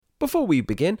Before we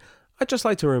begin, I'd just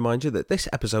like to remind you that this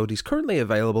episode is currently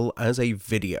available as a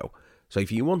video. So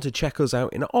if you want to check us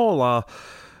out in all our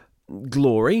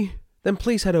glory, then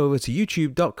please head over to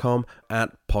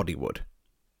youtube.com/Poddywood.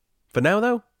 For now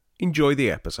though, enjoy the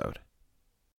episode.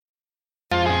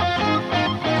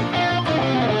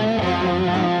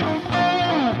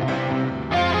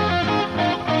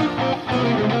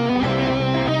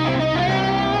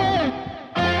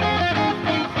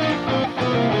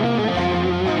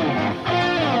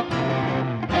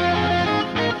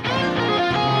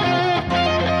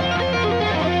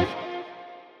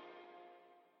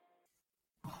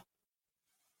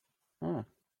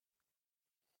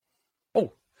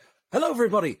 Hello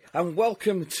everybody, and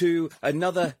welcome to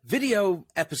another video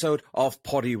episode of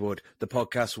Poddywood, the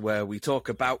podcast where we talk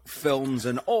about films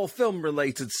and all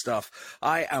film-related stuff.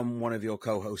 I am one of your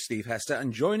co-hosts, Steve Hester,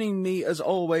 and joining me as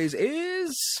always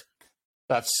is...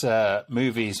 That's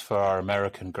movies for our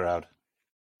American crowd.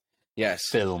 Yes.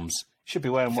 Films. Should be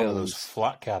wearing one of those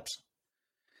flat caps.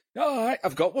 Oh,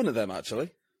 I've got one of them,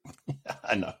 actually.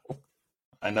 I know.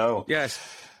 Yes.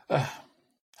 How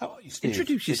about you, Steve?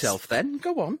 Introduce yourself then,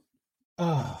 go on.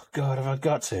 Oh, God, have I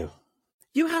got to?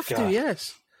 You have to,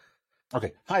 yes.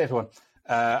 Okay. Hi, everyone.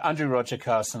 Andrew Roger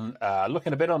Carson.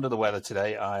 Looking a bit under the weather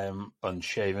today. I am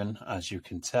unshaven, as you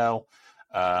can tell.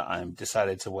 I'm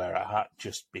decided to wear a hat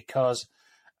just because.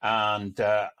 And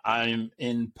I'm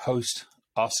in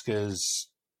post-Oscars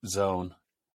zone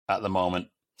at the moment.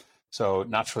 So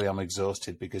naturally, I'm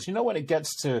exhausted because, you know, when it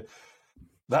gets to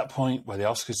that point where the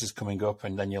Oscars is coming up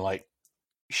and then you're like,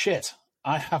 shit,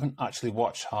 I haven't actually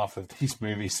watched half of these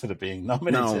movies that are being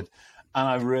nominated. And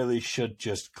I really should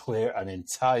just clear an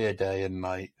entire day and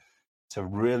night to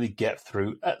really get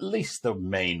through at least the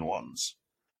main ones.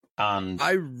 And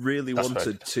I really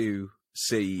wanted to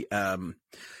see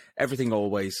Everything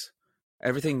Always,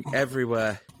 Everything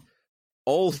Everywhere,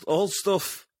 all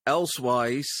stuff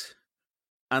elsewise,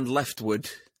 and Leftward.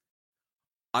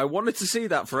 I wanted to see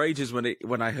that for ages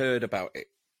when I heard about it,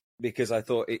 because I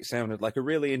thought it sounded like a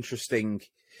really interesting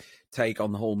take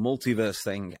on the whole multiverse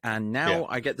thing. And now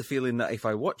I get the feeling that if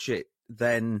I watch it,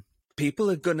 then people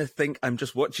are going to think I'm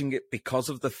just watching it because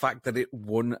of the fact that it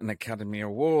won an Academy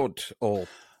Award or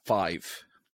 5.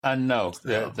 And no,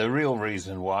 the real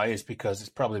reason why is because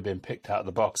it's probably been picked out of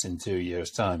the box in 2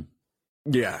 years' time.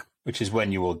 Yeah. Which is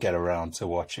when you will get around to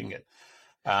watching it.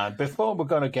 Before we're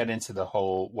going to get into the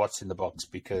whole what's in the box,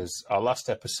 because our last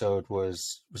episode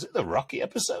was it the Rocky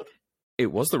episode?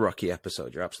 It was the Rocky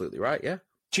episode. You're absolutely right, yeah.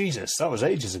 Jesus, that was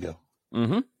ages ago.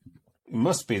 Mm-hmm. It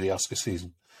must be the Oscar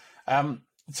season.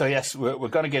 So yes, we're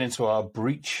going to get into our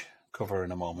Breach cover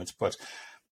in a moment, but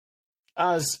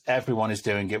as everyone is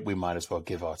doing it, we might as well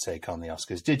give our take on the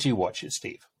Oscars. Did you watch it,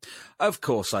 Steve? Of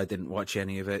course I didn't watch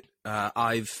any of it.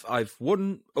 I've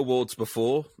won awards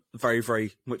before, very,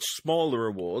 very much smaller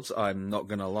awards, I'm not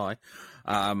going to lie.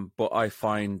 But I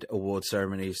find award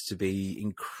ceremonies to be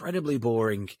incredibly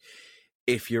boring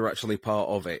if you're actually part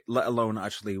of it, let alone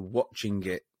actually watching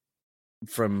it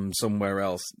from somewhere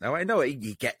else. Now, I know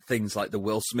you get things like the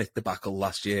Will Smith debacle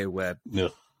last year where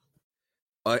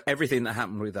everything that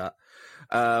happened with that.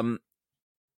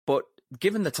 But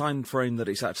given the time frame that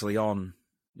it's actually on,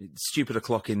 it's stupid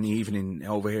o'clock in the evening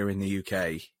over here in the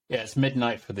UK. Yeah, it's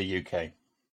midnight for the UK.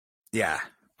 Yeah,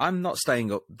 I'm not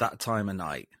staying up that time of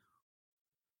night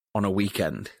on a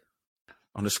weekend.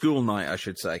 On a school night, I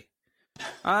should say.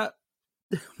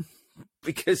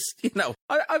 Because, you know,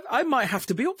 I might have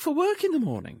to be up for work in the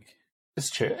morning. It's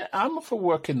true. I'm up for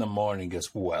work in the morning as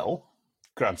well.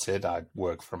 Granted, I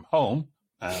work from home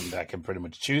and I can pretty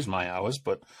much choose my hours,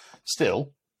 but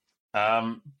still,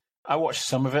 I watched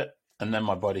some of it and then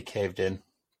my body caved in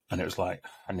and it was like,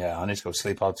 yeah, I need to go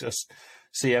sleep. I'll just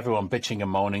see everyone bitching and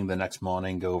moaning the next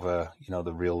morning over, you know,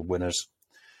 the real winners.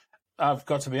 I've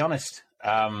got to be honest.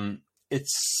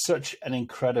 It's such an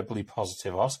incredibly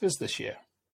positive Oscars this year.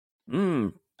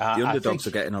 The underdogs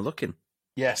are getting a look in.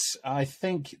 Yes, I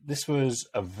think this was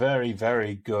a very,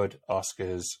 very good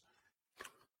Oscars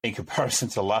in comparison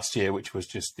to last year, which was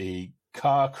just the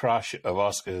car crash of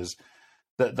Oscars.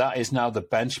 That is now the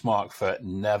benchmark for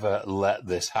never let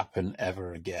this happen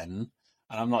ever again.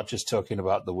 And I'm not just talking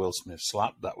about the Will Smith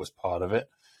slap. That was part of it.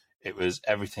 It was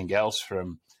everything else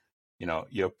from, you know,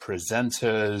 your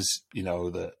presenters, you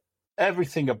know,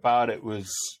 everything about it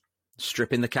was...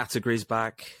 stripping the categories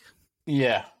back.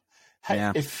 Yeah.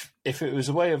 If it was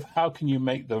a way of how can you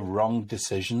make the wrong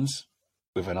decisions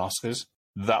with an Oscars,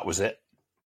 that was it.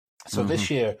 So this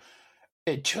year,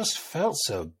 it just felt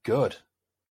so good.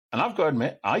 And I've got to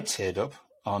admit, I teared up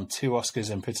on 2 Oscars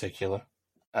in particular.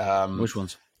 Which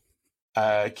ones?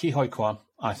 Ke Huy Quan.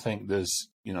 I think there's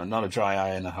not a dry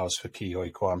eye in the house for Ke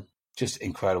Huy Quan. Just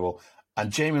incredible.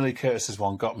 And Jamie Lee Curtis's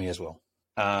one got me as well.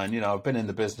 And, I've been in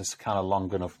the business kind of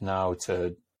long enough now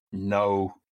to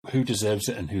know who deserves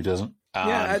it and who doesn't.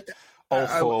 And all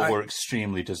four were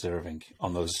extremely deserving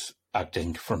on those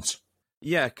acting fronts.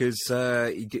 Yeah, because,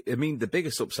 the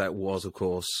biggest upset was, of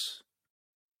course,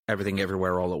 Everything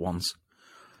Everywhere All at Once.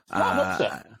 Not an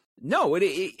upset. No,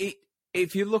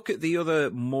 if you look at the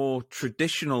other more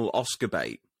traditional Oscar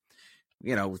bait,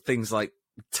 things like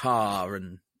Tar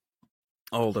and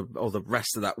all the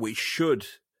rest of that, which should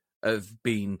have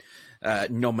been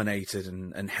nominated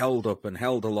and held up and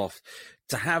held aloft,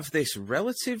 to have this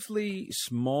relatively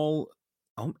small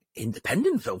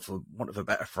independent film, for want of a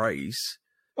better phrase.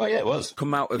 Oh yeah, it was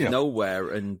come out of nowhere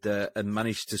and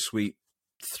managed to sweep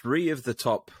 3 of the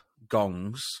top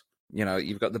gongs.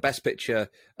 You've got the best picture,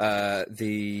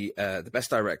 the best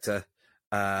director,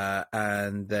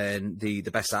 and then the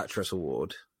best actress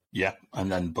award. Yeah,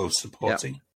 and then both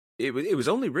supporting. Yeah. It was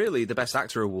only really the best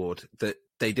actor award that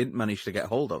they didn't manage to get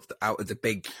hold of out of the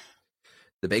big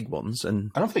ones.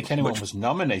 And I don't think anyone was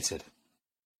nominated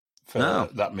for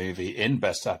that movie in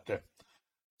Best Actor.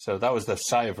 So that was the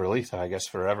sigh of relief, I guess,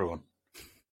 for everyone.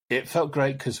 It felt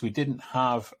great because we didn't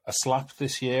have a slap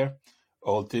this year,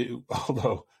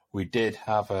 although we did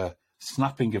have a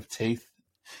snapping of teeth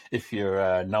if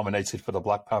you're nominated for the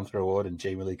Black Panther Award and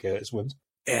Jamie Lee Curtis wins.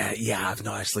 Yeah, I've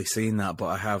not actually seen that, but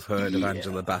I have heard of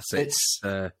Angela Bassett's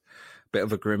bit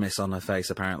of a grimace on her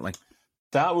face, apparently.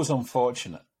 That was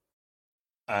unfortunate.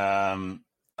 We don't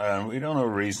know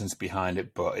reasons behind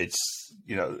it, but it's,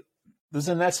 there's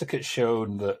an etiquette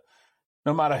shown that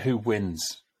no matter who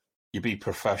wins, you be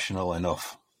professional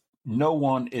enough. No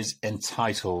one is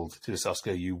entitled to this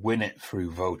Oscar. You win it through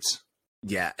votes.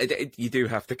 Yeah, you do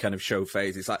have to kind of show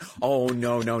face. It's like, oh,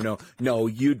 no,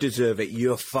 you deserve it.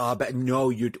 You're far better. No,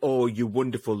 you're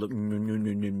wonderful. Look,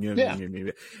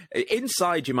 no.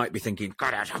 Inside, you might be thinking,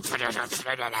 but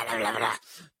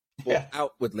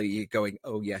outwardly, you're going,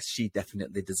 oh, yes, she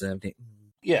definitely deserved it.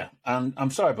 Yeah, and I'm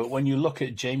sorry, but when you look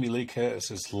at Jamie Lee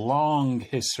Curtis's long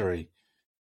history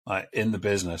in the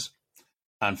business,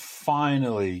 and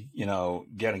finally,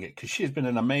 getting it, because she's been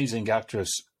an amazing actress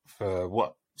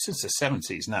for since the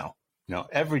 70s now.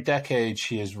 Every decade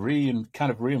she has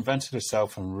kind of reinvented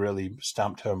herself and really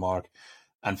stamped her mark.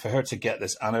 And for her to get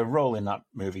this, and her role in that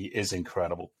movie is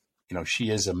incredible.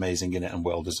 She is amazing in it and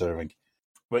well deserving.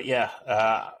 But yeah,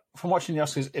 from watching the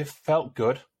Oscars, it felt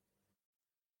good,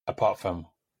 apart from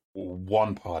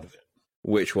one part of it.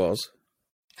 Which was?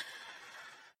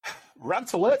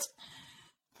 Rant alert.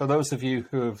 For those of you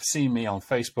who have seen me on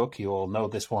Facebook, you all know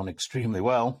this one extremely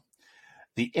well.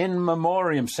 The In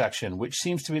Memoriam section, which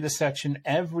seems to be the section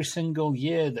every single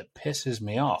year that pisses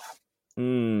me off.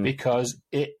 Because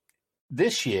it,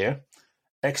 this year,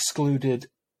 excluded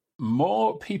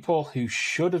more people who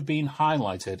should have been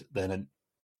highlighted than I'd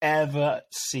ever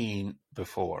seen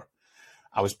before.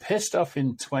 I was pissed off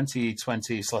in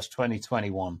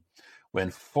 2020/2021 when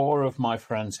 4 of my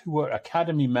friends, who were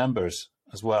Academy members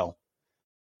as well,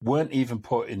 weren't even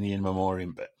put in the In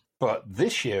Memoriam bit. But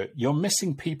this year, you're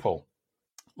missing people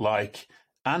like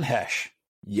Anne Hesh,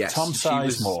 yes, Tom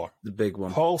Sizemore, the big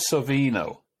one, Paul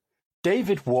Sorvino,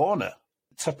 David Warner,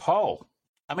 T'Pol.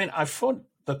 I mean, I thought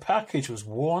the package was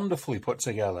wonderfully put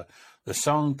together.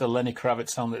 The Lenny Kravitz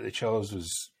song that they chose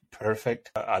was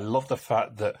perfect. I love the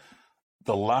fact that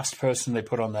the last person they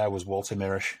put on there was Walter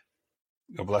Mirisch.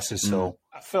 God bless his soul.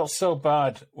 I felt so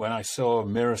bad when I saw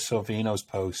Mira Sorvino's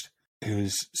post. He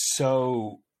was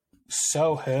so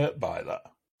hurt by that.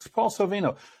 It's Paul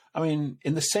Sorvino. I mean,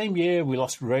 in the same year we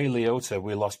lost Ray Liotta,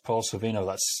 we lost Paul Sorvino.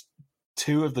 That's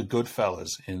 2 of the good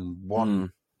fellas in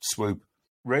one swoop.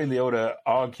 Ray Liotta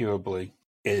arguably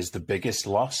is the biggest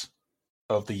loss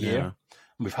of the year. Yeah.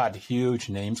 We've had huge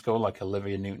names go like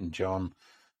Olivia Newton-John,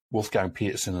 Wolfgang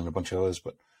Peterson, and a bunch of others.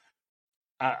 But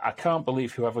I can't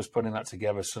believe whoever's putting that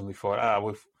together suddenly thought,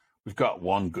 we've got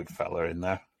one good fella in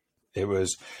there. It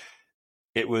was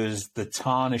the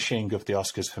tarnishing of the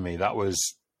Oscars for me. That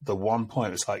was the one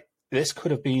point. It's like, this could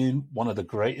have been one of the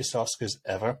greatest Oscars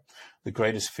ever, the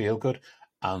greatest feel-good,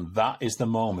 and that is the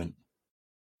moment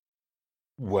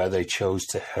where they chose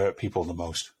to hurt people the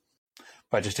most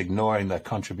by just ignoring their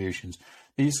contributions.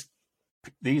 These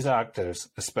actors,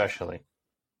 especially,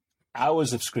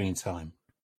 hours of screen time,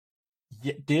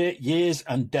 years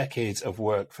and decades of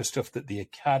work for stuff that the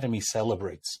Academy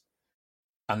celebrates,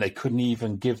 and they couldn't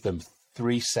even give them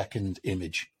 3-second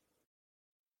image.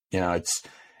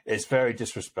 It's very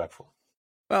disrespectful.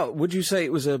 Well, would you say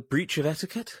it was a breach of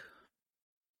etiquette?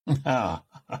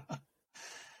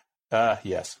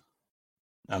 Yes.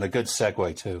 And a good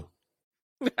segue, too.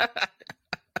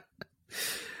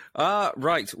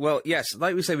 Right. Well, yes,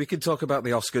 like we say, we could talk about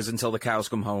the Oscars until the cows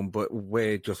come home, but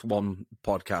we're just one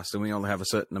podcast and we only have a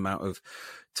certain amount of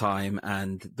time.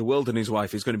 And The World and His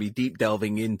Wife is going to be deep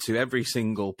delving into every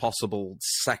single possible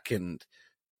second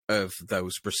of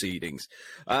those proceedings.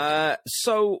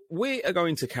 So we are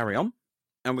going to carry on,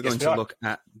 and we're going to look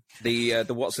at the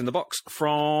What's in the Box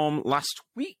from last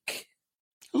week.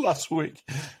 Last week.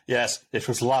 Yes, it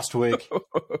was last week.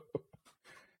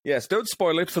 Yes, don't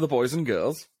spoil it for the boys and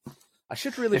girls. I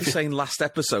should really be saying last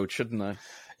episode, shouldn't I?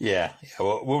 Yeah,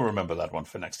 we'll remember that one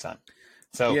for next time.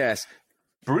 So, yes.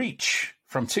 Breach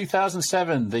from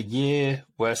 2007, the year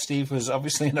where Steve was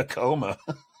obviously in a coma.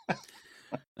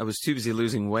 I was too busy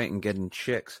losing weight and getting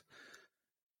chicks.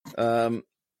 Only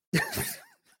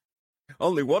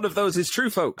one of those is true,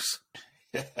 folks.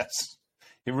 Yes,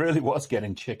 he really was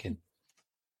getting chicken.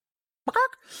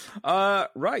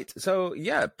 Right. So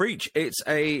yeah, Breach. It's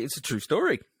a true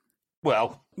story.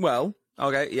 Well,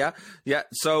 okay, yeah.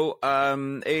 So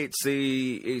it's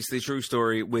the true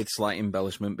story with slight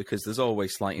embellishment, because there's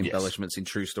always slight embellishments in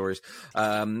true stories.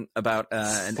 About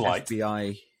an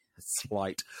FBI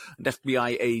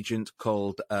agent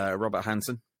called Robert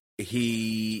Hansen.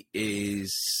 He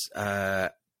is,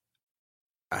 and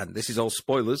this is all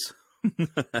spoilers.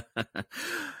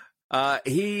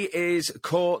 He is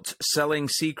caught selling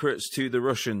secrets to the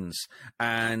Russians,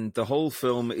 and the whole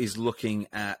film is looking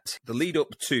at the lead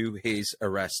up to his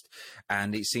arrest,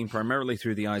 and it's seen primarily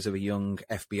through the eyes of a young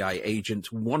FBI agent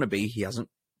wannabe. He hasn't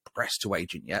progressed to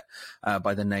agent yet,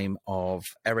 by the name of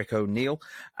Eric O'Neill,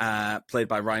 played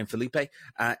by Ryan Felipe.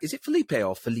 Is it Felipe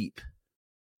or Philippe?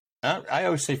 I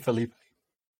always say Felipe.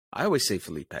 I always say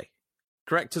Felipe.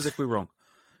 Correct us if we're wrong.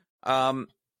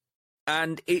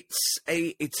 And it's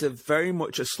a very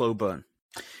much a slow burn.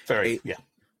 Very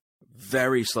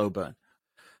slow burn.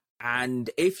 And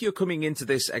if you're coming into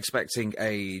this expecting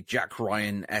a Jack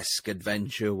Ryan-esque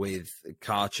adventure with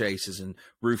car chases and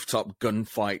rooftop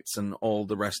gunfights and all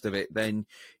the rest of it, then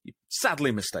you're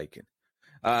sadly mistaken.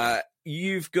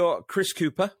 You've got Chris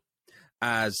Cooper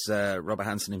as Robert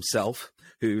Hansen himself,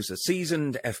 who's a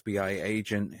seasoned FBI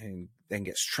agent who then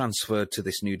gets transferred to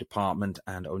this new department,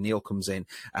 and O'Neill comes in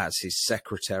as his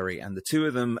secretary, and the two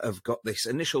of them have got this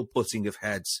initial butting of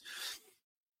heads,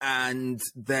 and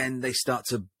then they start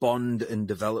to bond and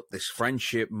develop this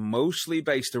friendship, mostly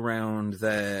based around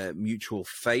their mutual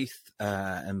faith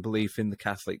and belief in the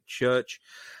Catholic Church.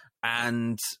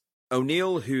 And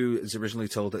O'Neill, who is originally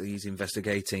told that he's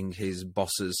investigating his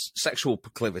boss's sexual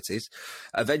proclivities,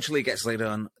 eventually gets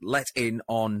let in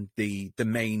on the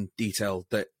main detail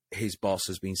that his boss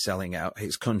has been selling out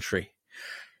his country.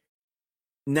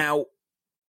 Now,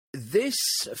 this,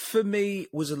 for me,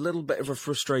 was a little bit of a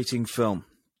frustrating film.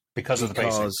 Because of the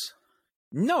pacing?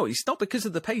 No, it's not because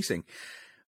of the pacing.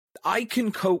 I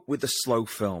can cope with a slow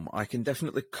film. I can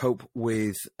definitely cope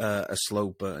with a slow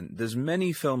burn. There's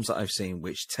many films that I've seen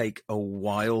which take a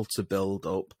while to build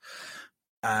up.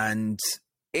 And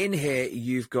in here,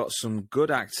 you've got some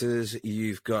good actors.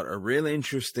 You've got a really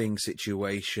interesting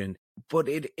situation. But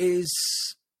it is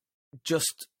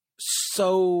just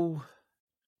so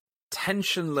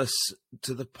tensionless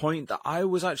to the point that I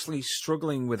was actually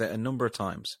struggling with it a number of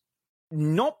times.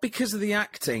 Not because of the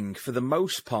acting, for the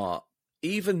most part,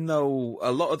 even though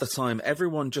a lot of the time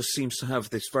everyone just seems to have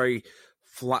this very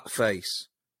flat face.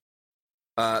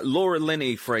 Laura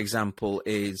Linney, for example,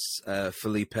 is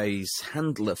Felipe's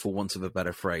handler, for want of a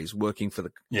better phrase, working for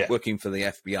the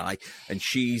FBI, and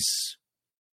she's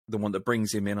the one that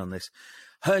brings him in on this.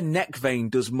 Her neck vein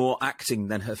does more acting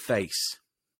than her face.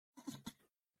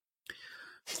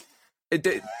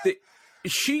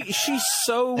 She's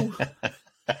so...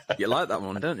 You like that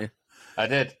one, don't you? I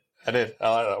did. I like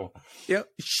that one. Yeah,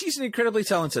 she's an incredibly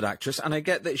talented actress, and I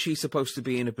get that she's supposed to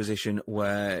be in a position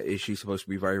where she's supposed to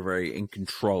be very, very in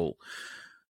control.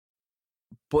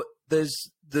 But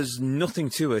there's nothing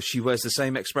to her. She wears the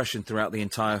same expression throughout the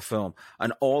entire film,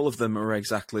 and all of them are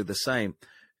exactly the same.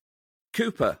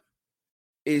 Cooper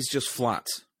is just flat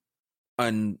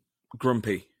and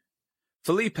grumpy.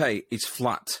 Felipe is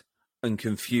flat and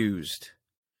confused.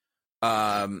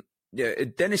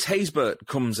 Dennis Haysbert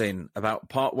comes in about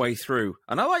part way through,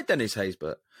 and I like Dennis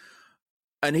Haysbert.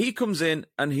 And he comes in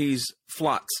and he's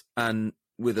flat and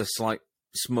with a slight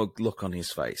smug look on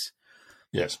his face.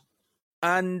 Yes.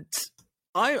 And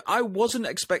I wasn't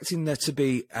expecting there to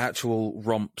be actual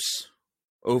romps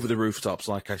over the rooftops,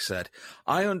 like I said.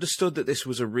 I understood that this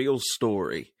was a real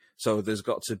story, so there's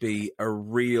got to be a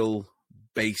real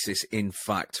basis in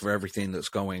fact for everything that's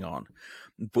going on.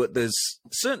 But there's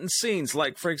certain scenes,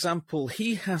 like, for example,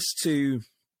 he has to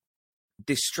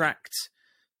distract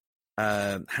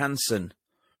Hansen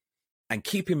and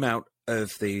keep him out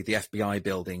of the FBI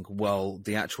building while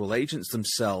the actual agents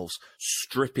themselves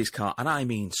strip his car. And I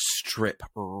mean strip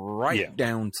right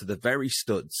down to the very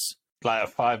studs. Like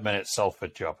a 5-minute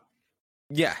Salford job.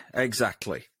 Yeah,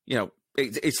 exactly. You know,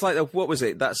 it's like, what was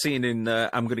it? That scene in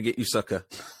I'm Gonna Get You, Sucker.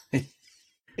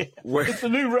 Where, it's a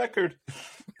new record.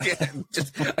 Yeah,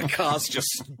 just a car's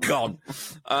just gone.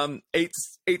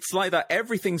 It's like that.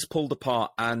 Everything's pulled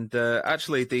apart, and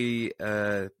actually,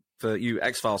 for you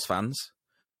X-Files fans,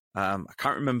 I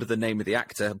can't remember the name of the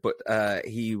actor, but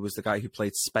he was the guy who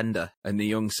played Spender and the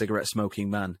young cigarette-smoking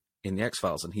man in the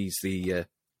X-Files, and he's the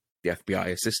FBI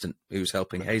assistant who's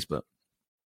helping Haysbert.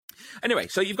 Anyway,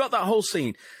 so you've got that whole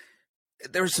scene.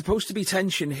 There is supposed to be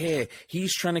tension here.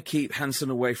 He's trying to keep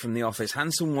Hansen away from the office.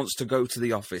 Hansen wants to go to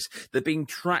the office. They're being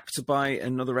tracked by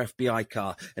another FBI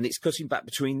car, and it's cutting back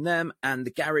between them and the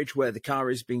garage where the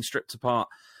car is being stripped apart.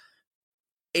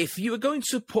 If you are going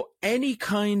to put any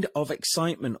kind of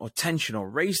excitement or tension or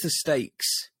raise the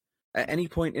stakes at any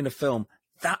point in a film,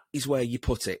 that is where you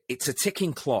put it. It's a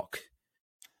ticking clock.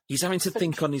 He's having to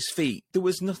think on his feet. There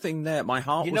was nothing there. My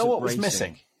heart was racing. You know what was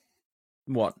missing?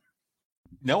 What?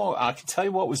 No, I can tell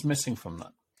you what was missing from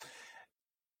that.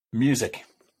 Music.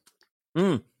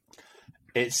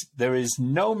 There is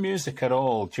no music at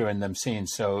all during them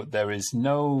scenes, so there is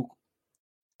no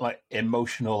like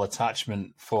emotional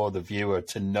attachment for the viewer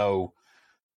to know,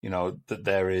 you know, that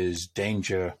there is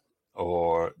danger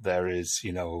or there is,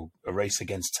 you know, a race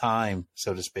against time,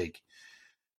 so to speak.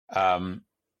 And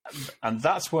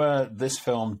that's where this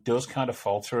film does kind of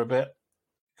falter a bit,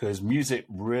 because music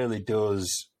really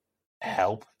does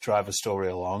help drive a story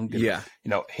along and, you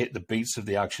know, hit the beats of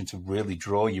the action to really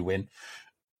draw you in.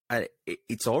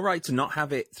 It's all right to not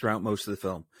have it throughout most of the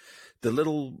film. The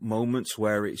little moments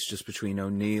where it's just between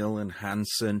O'Neill and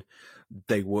Hansen,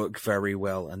 they work very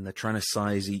well, and they're trying to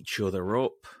size each other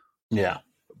up. Yeah.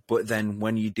 But then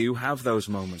when you do have those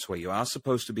moments where you are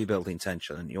supposed to be building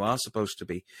tension and you are supposed to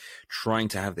be trying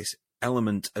to have this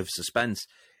element of suspense,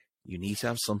 you need to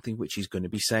have something which is going to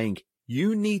be saying,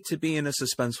 you need to be in a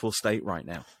suspenseful state right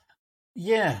now.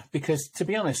 Yeah, because to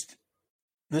be honest,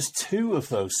 there's two of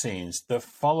those scenes that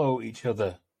follow each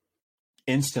other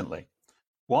instantly.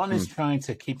 One is trying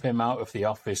to keep him out of the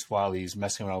office while he's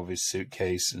messing around with his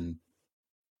suitcase and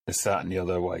this, that, and the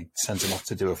other way. Sends him off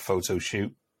to do a photo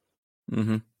shoot,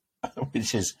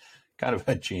 which is kind of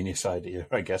a genius idea,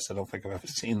 I guess. I don't think I've ever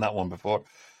seen that one before.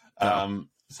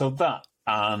 So that,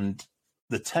 and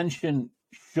the tension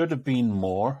should have been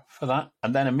more for that.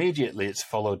 And then immediately it's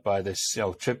followed by this, you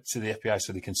know, trip to the FBI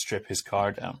so they can strip his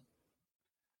car down.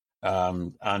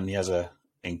 And he has a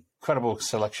incredible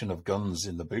selection of guns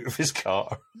in the boot of his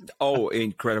car. Oh,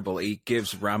 incredible. He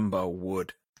gives Rambo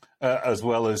wood. As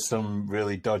well as some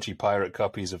really dodgy pirate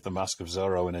copies of The Mask of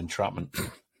Zorro and Entrapment.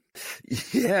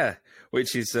 Yeah,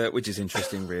 which is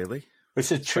interesting, really.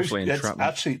 Which is true.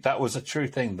 Actually, that was a true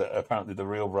thing, that apparently the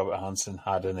real Robert Hansen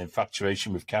had an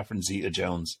infatuation with Catherine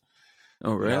Zeta-Jones.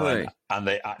 Oh, really? You know, and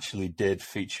they actually did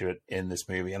feature it in this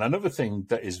movie. And another thing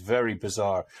that is very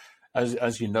bizarre,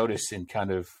 as you notice in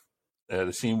kind of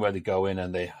the scene where they go in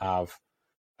and they have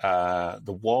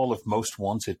the wall of most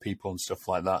wanted people and stuff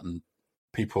like that, and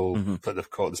people that have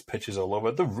caught these pictures all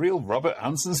over. The real Robert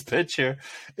Hansen's picture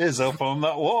is up on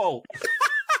that wall.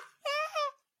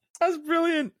 That's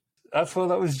brilliant. I thought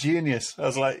that was genius. I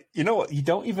was like, you know what? You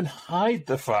don't even hide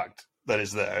the fact that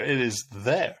it's there. It is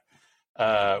there,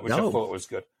 which I thought was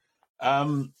good.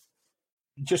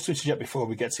 Just to interject before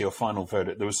we get to your final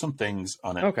verdict, there were some things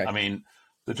on it. Okay. I mean,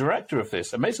 the director of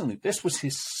this, amazingly, this was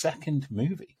his second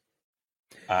movie.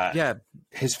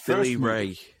 His first Billy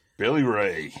Ray. Billy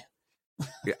Ray.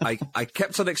 I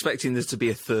kept on expecting there to be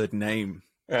a third name.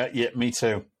 Yeah, me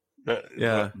too.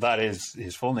 That is,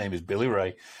 his full name is Billy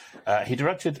Ray. He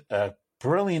directed a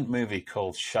brilliant movie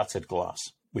called Shattered Glass,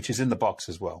 which is in the box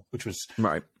as well, which was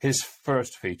his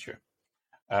first feature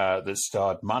that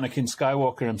starred Mannequin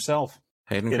Skywalker himself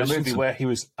in a movie where he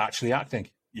was actually acting.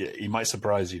 Yeah, he might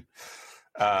surprise you.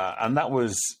 And that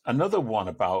was another one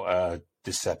about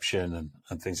deception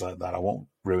and things like that. I won't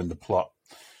ruin the plot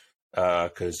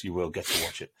because you will get to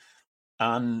watch it.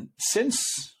 And since,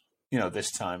 you know,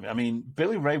 this time, I mean,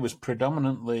 Billy Ray was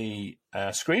predominantly a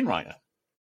screenwriter.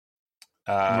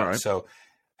 So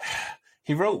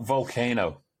he wrote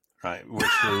Volcano, right, which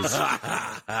is...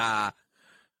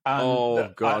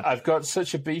 oh, God. I've got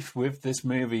such a beef with this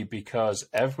movie because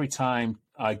every time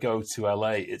I go to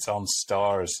LA, it's on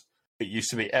Stars. It used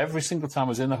to be every single time I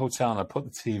was in the hotel and I put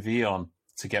the TV on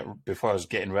before I was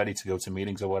getting ready to go to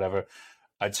meetings or whatever,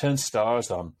 I'd turn Stars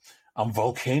on and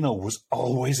Volcano was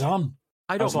always on.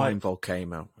 I don't mind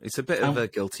Volcano. It's a bit of a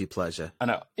guilty pleasure. I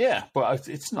know, yeah, but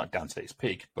it's not down to its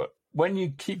peak. But when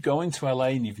you keep going to LA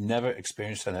and you've never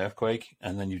experienced an earthquake,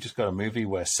 and then you've just got a movie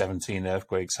where 17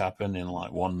 earthquakes happen in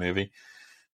like one movie,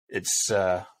 it's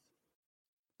a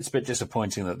bit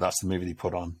disappointing that that's the movie they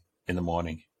put on in the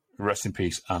morning. Rest in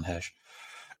peace, Anne Hesh.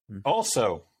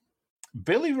 Also,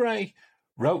 Billy Ray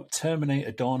wrote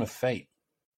Terminator Dawn of Fate,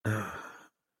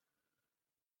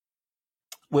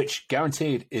 which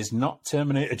guaranteed is not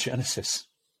Terminator Genesis.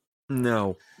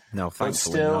 No, but thankfully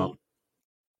still not.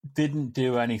 Didn't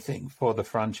do anything for the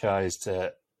franchise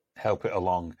to help it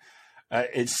along.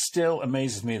 It still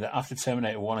amazes me that after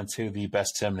Terminator 1 and 2, the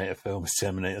best Terminator film is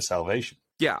Terminator Salvation.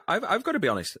 Yeah, I've got to be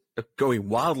honest, going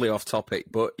wildly off topic,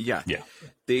 but yeah.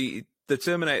 The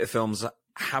Terminator films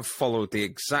have followed the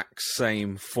exact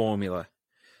same formula.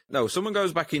 No, someone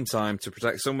goes back in time to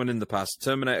protect someone in the past.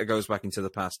 Terminator goes back into the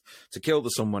past to kill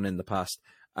someone in the past.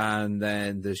 And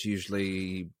then there's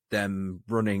usually them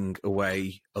running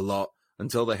away a lot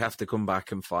until they have to come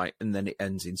back and fight. And then it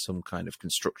ends in some kind of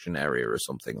construction area or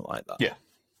something like that. Yeah.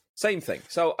 Same thing.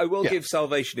 So I will give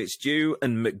Salvation its due,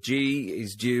 and McGee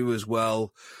is due as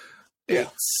well. Yeah.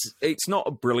 It's not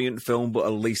a brilliant film, but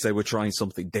at least they were trying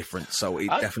something different. So it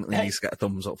definitely needs to get a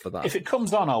thumbs up for that. If it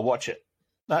comes on, I'll watch it.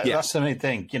 That's the main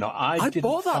thing. You know, I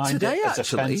bought that today,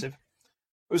 actually. It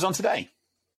was on today.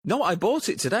 No, I bought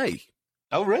it today.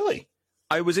 Oh, really?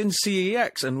 I was in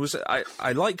CEX and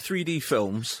I like 3D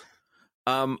films.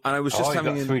 And I was just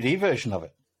having a 3D version of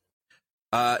it.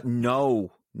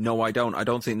 No, I don't. I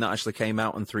don't think that actually came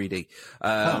out in 3D.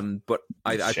 But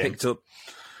I picked up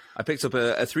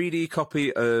a 3D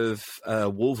copy of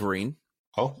Wolverine.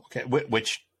 Oh, okay.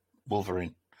 Which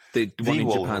Wolverine? The one in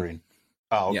Wolverine. Japan.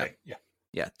 Oh, okay.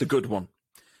 Yeah, the good one.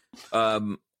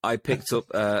 I picked up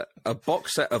a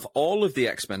box set of all of the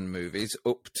X-Men movies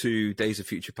up to Days of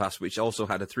Future Past, which also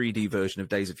had a 3D version of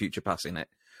Days of Future Past in it,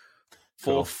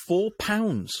 for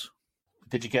 £4.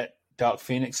 Did you get Dark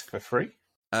Phoenix for free?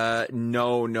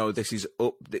 No, this is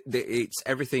up. It's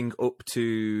everything up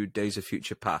to Days of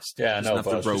Future Past. Yeah, no,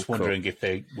 but I was just wondering if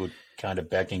they were kind of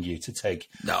begging you to take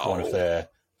one of their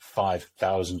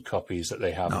 5,000 copies that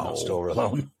they have in that store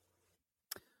alone.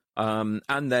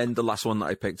 And then the last one that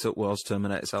I picked up was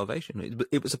Terminator Salvation.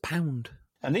 It was £1.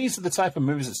 And these are the type of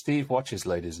movies that Steve watches,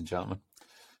 ladies and gentlemen.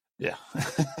 Yeah.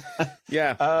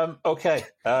 Yeah. Okay.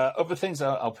 Other things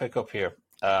I'll pick up here.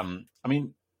 I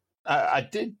mean, I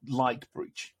did like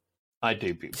Breach. I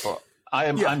do, but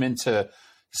I'm into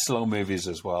slow movies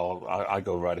as well. I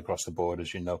go right across the board,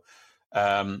 as you know.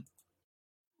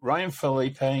 Ryan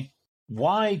Felipe,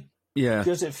 why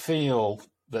does it feel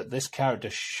that this character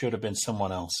should have been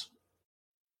someone else?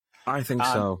 I think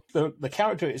so. The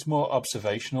character is more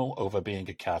observational over being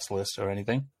a catalyst or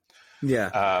anything.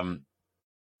 Yeah.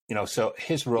 So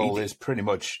his role is pretty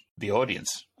much the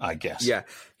audience, I guess. Yeah.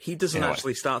 He doesn't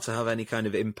actually start to have any kind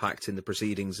of impact in the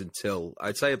proceedings until,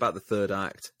 I'd say, about the third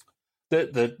act.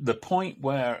 The point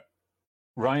where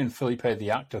Ryan Felipe,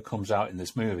 the actor, comes out in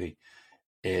this movie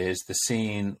is the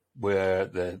scene where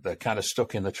they're kind of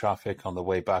stuck in the traffic on the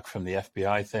way back from the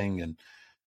FBI thing. And,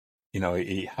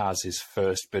 he has his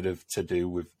first bit of to do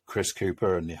with Chris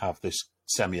Cooper, and they have this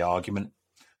semi-argument.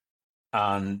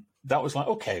 And that was like,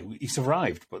 okay, he's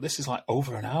arrived, but this is like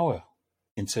over an hour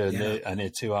into a near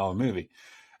 2 hour movie.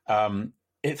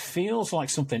 It feels like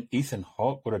something Ethan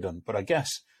Hawke would have done, but I guess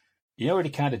he already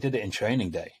kind of did it in Training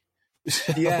Day.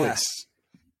 Yes.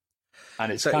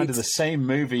 And it's kind of the same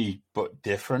movie, but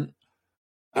different.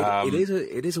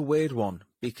 It is a weird one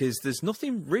because there's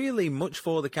nothing really much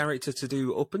for the character to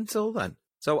do up until then.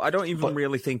 So I don't even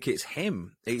really think it's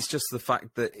him. It's just the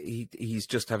fact that he's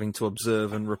just having to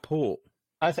observe and report.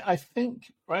 I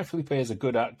think Ryan Felipe is a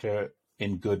good actor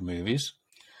in good movies.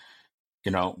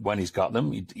 When he's got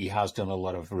them, he has done a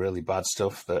lot of really bad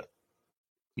stuff that,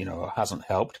 hasn't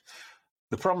helped.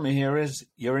 The problem here is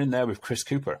you're in there with Chris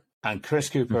Cooper, and Chris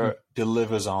Cooper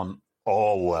delivers on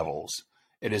all levels.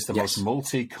 It is the most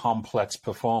multi-complex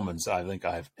performance I think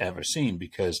I've ever seen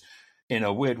because, in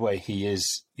a weird way, he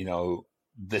is,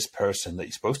 this person that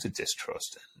you're supposed to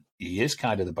distrust. And he is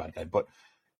kind of the bad guy, but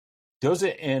does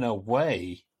it in a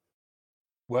way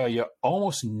where you're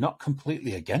almost not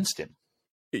completely against him.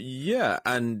 Yeah,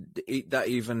 and that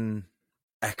even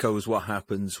echoes what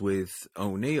happens with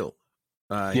O'Neill.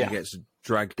 He gets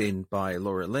dragged in by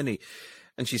Laura Linney,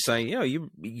 and she's saying,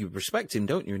 you respect him,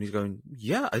 don't you? And he's going,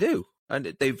 yeah, I do. And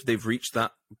they've reached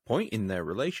that point in their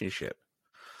relationship.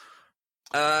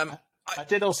 I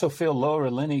did also feel Laura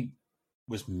Linney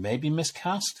was maybe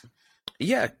miscast.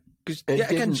 Yeah, because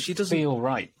again, she doesn't feel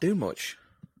right. do much.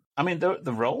 I mean,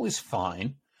 the role is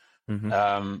fine,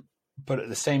 but at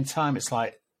the same time, it's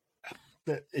like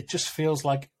it just feels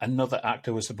like another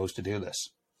actor was supposed to do this.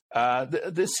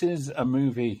 This is a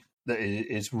movie that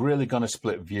is really going to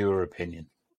split viewer opinion,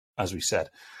 as we said.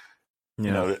 Yeah.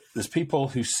 You know, there's people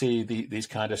who see these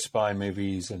kind of spy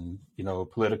movies and, you know,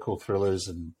 political thrillers,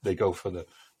 and they go for the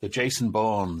Jason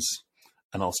Bournes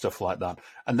and all stuff like that.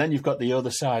 And then you've got the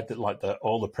other side that like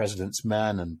All the President's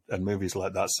Men and movies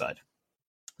like that side.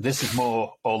 This is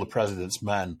more All the President's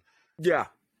Men. Yeah.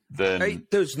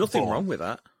 There's nothing wrong with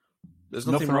that. There's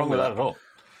nothing wrong with that at all.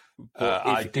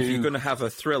 If you're going to have a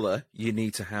thriller, you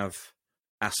need to have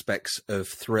aspects of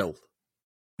thrill.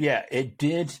 Yeah, it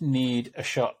did need a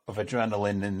shot of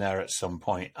adrenaline in there at some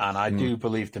point, and I do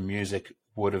believe the music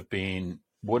would have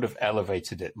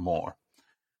elevated it more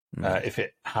if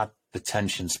it had the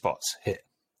tension spots hit.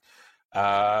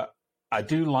 I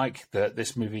do like that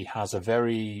this movie has a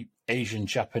very Asian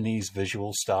Japanese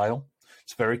visual style.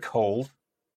 It's very cold.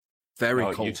 Very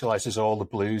cold. It utilizes all the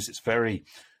blues. It's very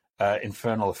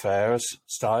Infernal Affairs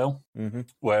style. Mm-hmm.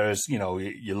 Whereas, you know,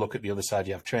 you look at the other side,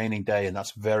 you have Training Day, and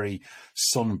that's very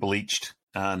sun-bleached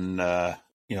and,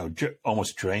 you know,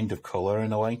 almost drained of color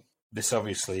in a way. This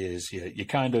obviously is your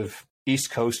kind of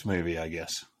East Coast movie, I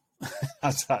guess.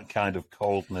 Has that kind of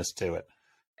coldness to it.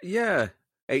 Yeah.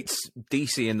 It's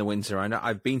DC in the winter. I know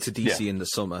I've been to DC in the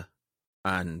summer,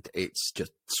 and it's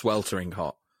just sweltering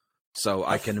hot. So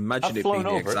I can imagine it being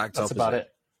the exact opposite. That's about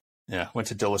it. Yeah, went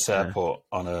to Dulles Airport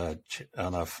on a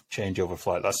changeover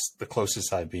flight. That's the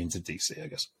closest I've been to DC, I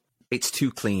guess. It's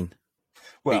too clean.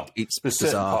 Well, it's there's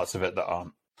certain parts of it that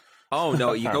aren't. Oh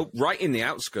no, you go right in the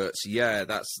outskirts. Yeah,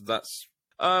 that's. But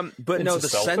no, the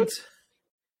centre.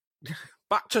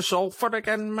 Back to Salford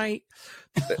again, mate.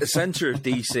 The centre of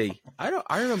DC.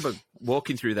 I remember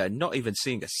walking through there, not even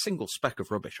seeing a single speck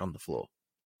of rubbish on the floor.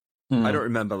 I don't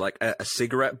remember like a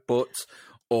cigarette butt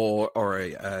or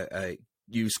a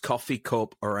used coffee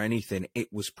cup or anything.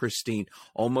 It was pristine,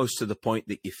 almost to the point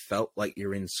that you felt like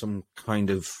you're in some kind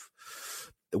of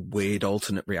weird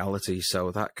alternate reality.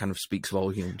 So that kind of speaks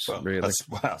volumes, really.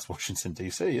 That's Washington,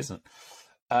 D.C., isn't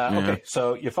it? Okay,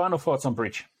 so your final thoughts on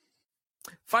Breach.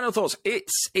 Final thoughts.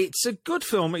 It's a good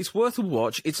film. It's worth a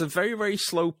watch. It's a very, very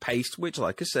slow paced, which,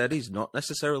 like I said, is not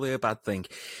necessarily a bad thing.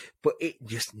 But it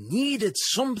just needed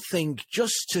something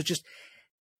just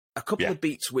a couple of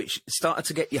beats which started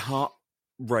to get your heart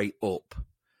rate up.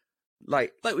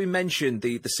 Like we mentioned,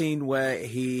 the scene where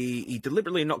he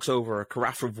deliberately knocks over a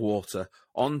carafe of water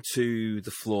onto the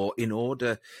floor in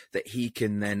order that he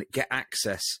can then get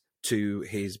access to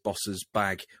his boss's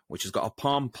bag, which has got a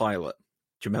Palm Pilot.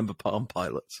 Do you remember Palm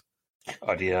Pilots?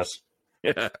 Oh, yes.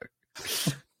 Yeah.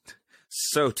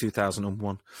 So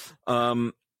 2001.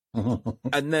 And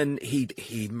then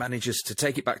he manages to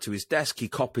take it back to his desk. He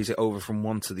copies it over from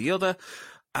one to the other.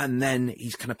 And then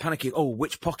he's kind of panicking. Oh,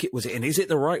 which pocket was it in? Is it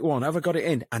the right one? Have I got it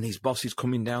in? And his boss is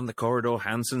coming down the corridor.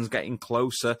 Hanson's getting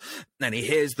closer. And he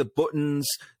hears the buttons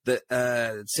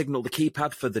that signal the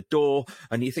keypad for the door.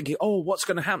 And you're thinking, oh, what's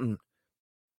going to happen?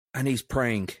 And he's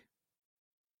praying.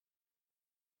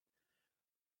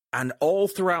 And all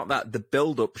throughout that, the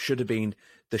build-up should have been,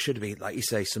 like you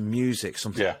say, some music,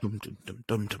 something,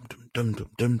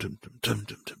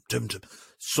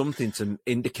 something to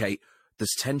indicate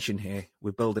there's tension here.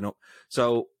 We're building up.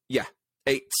 So yeah,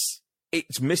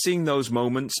 it's missing those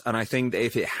moments, and I think that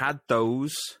if it had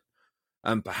those,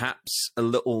 and perhaps a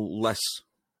little less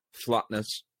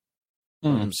flatness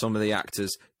from some of the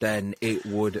actors, then it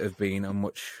would have been a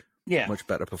much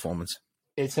better performance.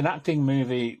 It's an acting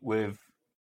movie with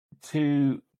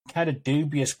two kind of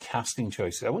dubious casting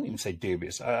choices. I wouldn't even say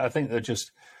dubious. I think they're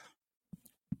just,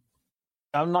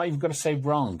 I'm not even going to say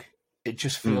wrong. It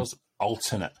just feels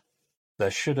alternate. There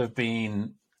should have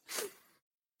been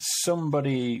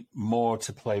somebody more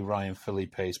to play Ryan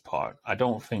Philippe's part. I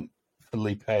don't think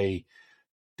Philippe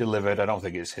delivered. I don't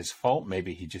think it's his fault.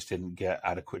 Maybe he just didn't get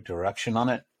adequate direction on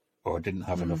it, or didn't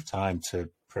have enough time to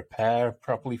prepare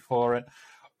properly for it.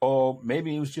 Or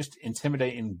maybe he was just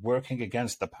intimidating working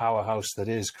against the powerhouse that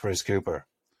is Chris Cooper.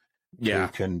 Yeah.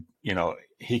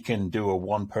 He can do a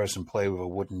one-person play with a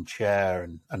wooden chair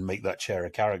and make that chair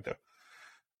a character.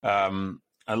 And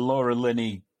Laura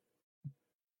Linney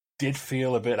did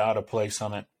feel a bit out of place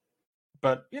on it.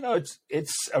 But,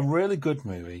 it's a really good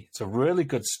movie. It's a really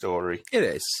good story. It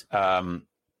is. And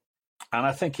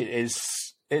I think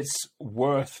it's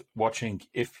worth watching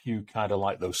if you kind of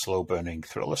like those slow-burning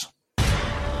thrillers.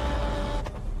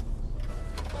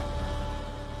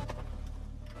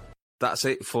 That's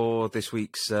it for this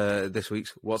week's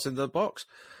What's in the Box.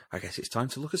 I guess it's time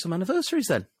to look at some anniversaries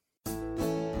then. We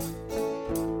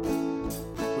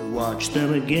watch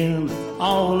them again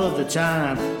all of the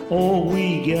time. or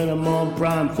we get 'em on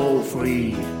Prime for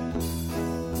free.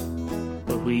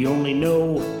 But we only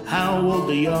know how old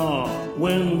they are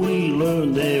when we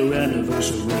learn their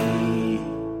anniversary.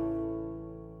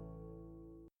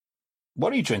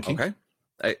 What are you drinking? Okay.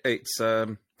 It's I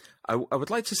would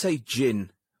like to say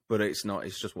gin, but it's not.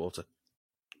 It's just water.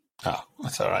 Oh,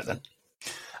 that's all right then.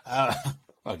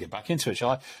 I'll get back into it,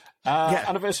 shall I? Yeah.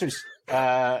 Anniversaries.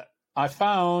 I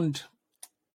found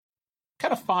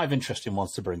kind of 5 interesting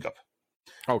ones to bring up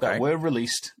Okay. that were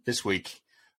released this week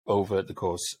over the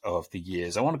course of the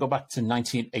years. I want to go back to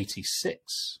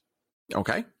 1986.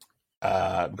 Okay.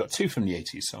 We've got 2 from the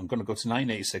 80s, so I'm going to go to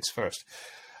 1986 first.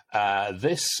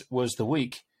 This was the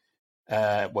week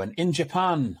when in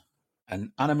Japan,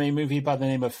 an anime movie by the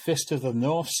name of Fist of the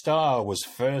North Star was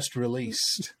first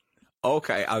released.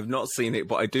 Okay. I've not seen it,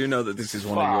 but I do know that this is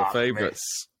one of your Fuck me.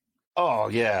 favorites. Oh,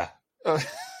 yeah.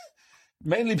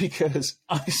 Mainly because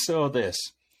I saw this.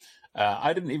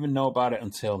 I didn't even know about it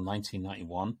until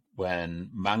 1991 when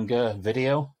Manga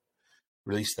Video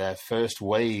released their first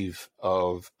wave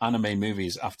of anime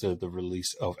movies after the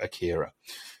release of Akira.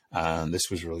 And this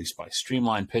was released by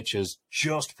Streamline Pictures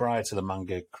just prior to the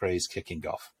manga craze kicking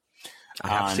off. I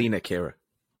have And- seen Akira.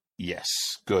 Yes,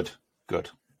 good.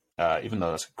 Even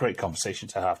though that's a great conversation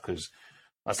to have because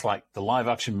that's like the live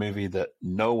action movie that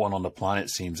no one on the planet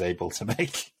seems able to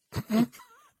make.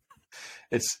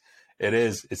 It's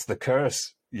the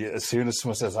curse. As soon as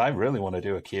someone says, I really want to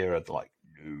do Akira, they're like,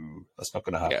 no, that's not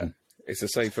going to happen. It's the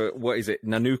same for, what is it?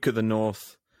 Nanuka the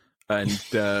North and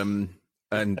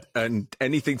and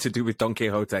anything to do with Don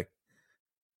Quixote.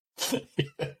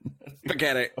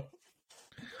 Forget it.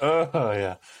 Oh,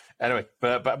 yeah. Anyway,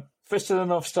 but Fist of the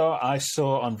North Star, I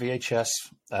saw on VHS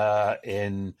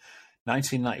in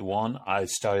 1991. I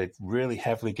started really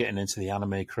heavily getting into the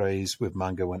anime craze with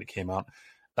manga when it came out.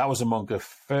 That was among the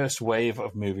first wave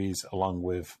of movies, along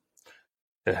with,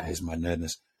 here's my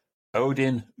nerdness,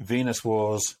 Odin, Venus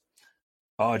Wars,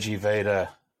 RG Vader,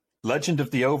 Legend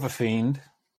of the Overfiend.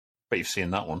 Bet you've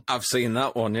seen that one. I've seen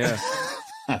that one, yeah.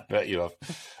 I bet you have.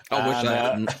 I wish I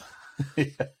hadn't.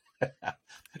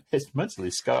 It's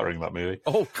mentally scarring, that movie.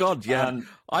 Oh, God, yeah. And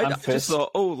I Fist. just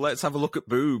thought, oh, let's have a look at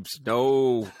boobs.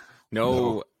 No.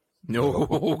 Oh,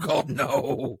 God,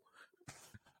 no.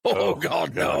 Oh,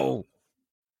 God, no.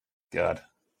 God.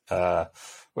 Well,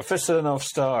 Fist of the North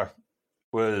Star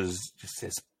was just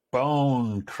this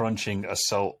bone-crunching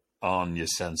assault on your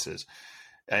senses.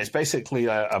 And it's basically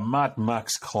a Mad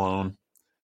Max clone,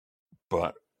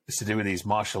 but it's to do with these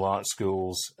martial arts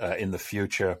schools in the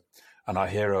future. And our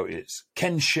hero is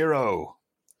Kenshiro.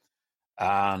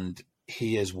 And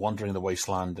he is wandering the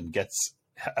wasteland and gets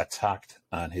attacked,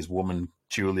 and his woman,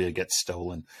 Julia, gets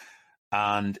stolen.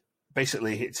 And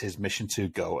basically, it's his mission to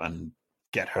go and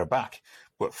get her back,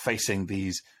 but facing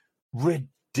these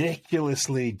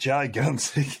ridiculously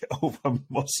gigantic,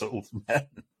 over-muscled men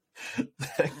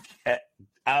that get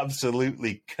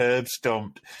absolutely curb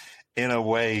stomped in a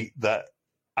way that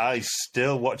I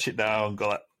still watch it now and go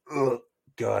like, oh,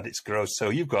 God, it's gross. So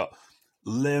you've got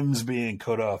limbs being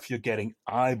cut off, you're getting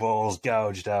eyeballs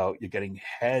gouged out, you're getting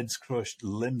heads crushed,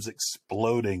 limbs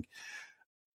exploding.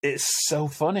 It's so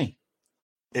funny.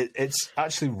 It's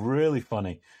actually really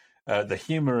funny. The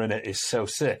humor in it is so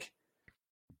sick.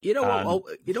 You know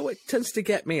what tends to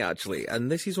get me, actually, and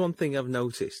this is one thing I've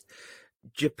noticed.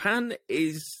 Japan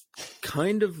is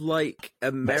kind of like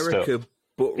America,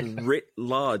 but writ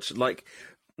large. Like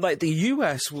the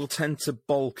US will tend to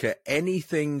balk at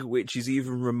anything which is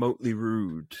even remotely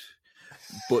rude.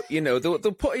 But,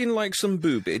 they'll put in like some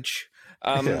boobage,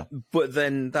 but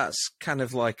then that's kind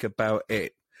of like about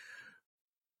it.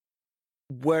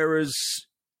 Whereas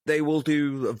they will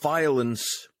do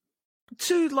violence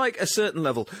to like a certain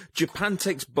level. Japan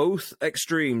takes both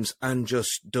extremes and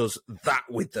just does that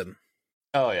with them.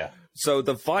 Oh, yeah. So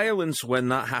the violence when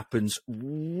that happens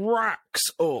racks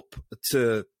up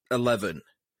to 11.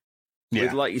 Yeah.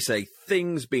 With, like you say,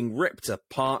 things being ripped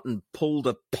apart and pulled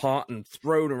apart and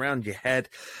thrown around your head.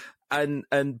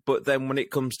 But then when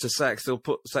it comes to sex, they'll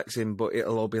put sex in, but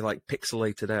it'll all be like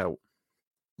pixelated out.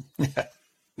 Yeah.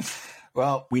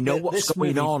 Well, we know what's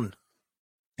going on.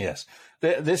 Yes.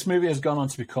 This movie has gone on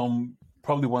to become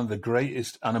probably one of the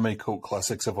greatest anime cult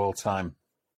classics of all time.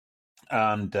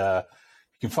 And you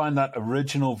can find that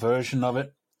original version of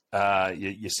it.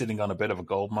 You're sitting on a bit of a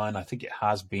gold mine. I think it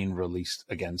has been released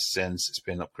again since it's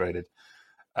been upgraded.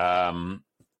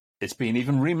 It's been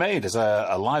even remade as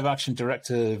a live-action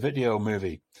direct-to-video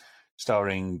movie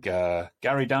starring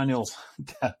Gary Daniels.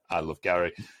 I love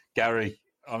Gary. Gary,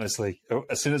 honestly,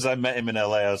 as soon as I met him in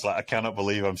LA, I was like, I cannot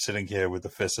believe I'm sitting here with the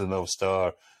Fist of the North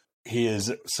Star He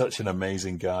is such an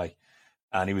amazing guy.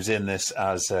 And he was in this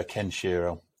as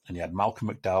Kenshiro. And you had Malcolm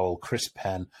McDowell, Chris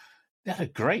Penn. They had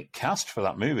a great cast for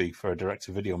that movie, for a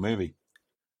direct-to-video movie.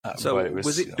 So But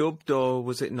was it dubbed or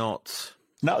was it not?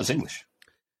 No, it was English.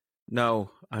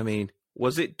 No, I mean,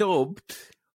 was it dubbed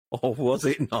or was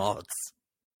it not?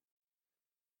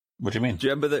 What do you mean? Do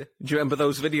you remember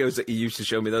those videos that you used to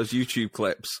show me, those YouTube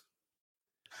clips?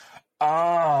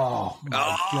 Oh,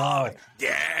 my God.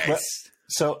 Yes. Well,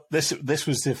 so this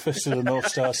was the Fist of the North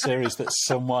Star series that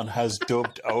someone has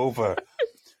dubbed over.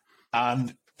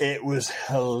 And it was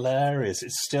hilarious.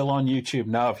 It's still on YouTube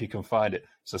now if you can find it.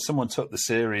 So someone took the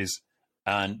series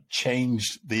and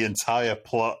changed the entire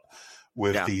plot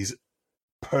with these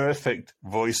perfect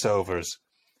voiceovers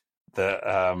that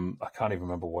I can't even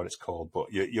remember what it's called,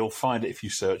 but you'll find it if you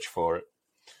search for it.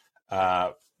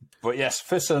 But yes,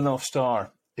 Fist of the North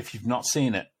Star, if you've not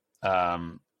seen it,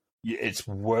 it's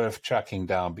worth tracking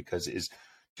down because it is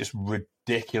just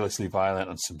ridiculously violent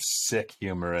and some sick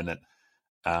humor in it.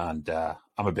 And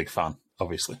I'm a big fan,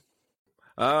 obviously.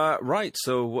 Right,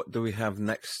 so what do we have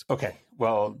next? Okay,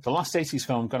 well, the last 80s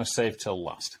film I'm going to save till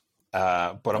last.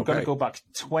 But I'm going to go back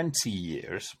 20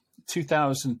 years,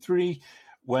 2003,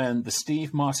 when the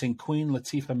Steve Martin Queen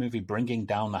Latifah movie Bringing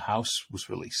Down the House was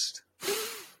released.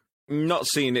 Not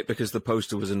seen it because the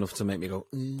poster was enough to make me go,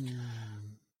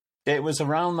 It was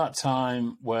around that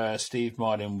time where Steve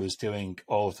Martin was doing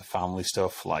all of the family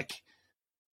stuff, like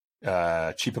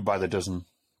Cheaper by the Dozen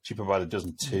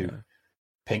 2,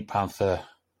 Pink Panther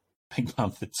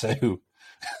 2.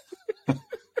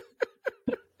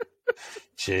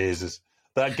 Jesus.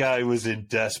 That guy was in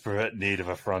desperate need of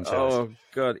a franchise. oh,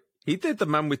 God. He did The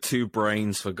Man with Two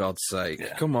Brains, for God's sake.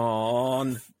 Yeah. Come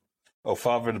on. Oh,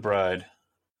 Father of the Bride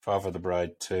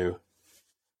 2.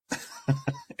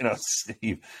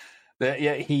 Steve.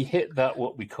 He hit that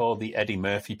what we call the Eddie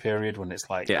Murphy period when it's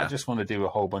like, I just want to do a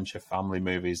whole bunch of family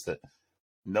movies that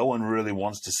no one really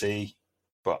wants to see,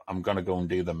 but I'm going to go and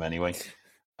do them anyway.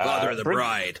 Father of the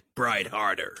Bride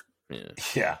harder.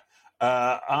 Yeah.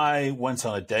 I went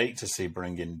on a date to see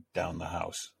Bringing Down the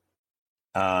House,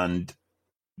 and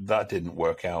that didn't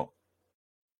work out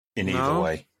in either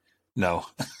way. No,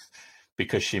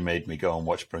 because she made me go and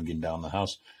watch Bringing Down the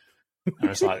House. And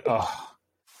it's like,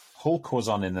 Hulk was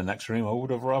on in the next room. I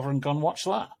would have rather gone watch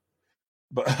that.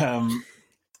 But I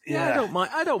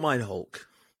don't mind Hulk.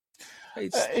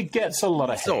 It gets a lot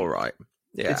of hate. It's all right.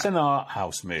 Yeah. It's an art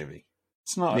house movie.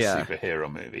 It's not a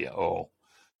superhero movie at all.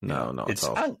 No, not at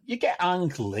all. You get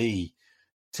Ang Lee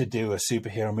to do a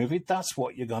superhero movie. That's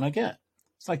what you're going to get.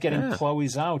 It's like getting Chloe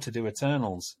Zhao to do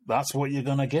Eternals. That's what you're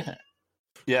going to get.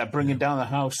 Yeah, Bringing Down the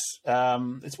House.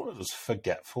 It's one of those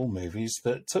forgetful movies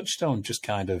that Touchstone just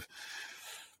kind of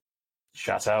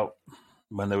shut out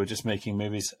when they were just making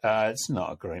movies. It's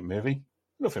not a great movie.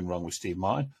 Nothing wrong with Steve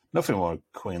Martin. Nothing wrong with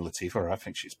Queen Latifah. I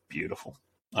think she's beautiful.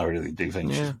 I really do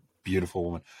think she's a beautiful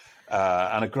woman.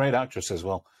 And a great actress as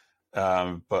well.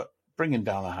 But Bringing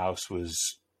Down the House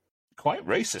was quite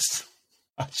racist,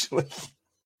 actually.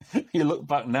 You look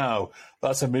back now,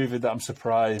 that's a movie that I'm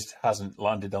surprised hasn't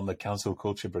landed on the cancel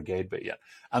culture brigade bit yet.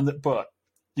 But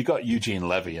you got Eugene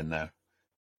Levy in there.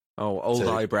 Oh, old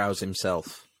eyebrows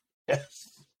himself. Yes.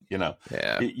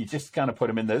 You just kind of put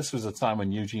him in there. This was a time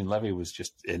when Eugene Levy was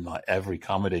just in like every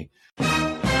comedy.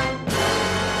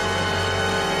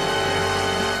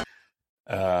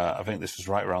 I think this was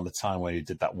right around the time when he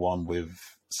did that one with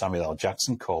Samuel L.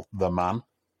 Jackson called The Man.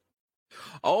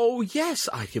 Oh, yes.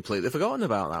 I completely forgotten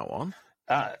about that one.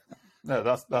 No,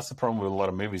 that's the problem with a lot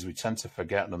of movies. We tend to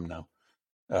forget them now.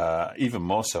 Even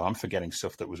more so, I'm forgetting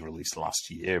stuff that was released last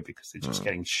year because they're just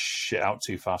getting shit out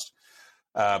too fast.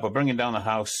 But Bringing Down the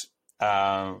House,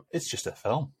 it's just a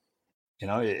film.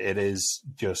 It is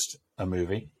just a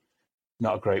movie.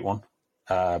 Not a great one.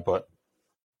 But,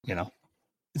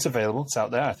 it's available. It's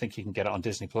out there. I think you can get it on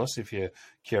Disney Plus if you're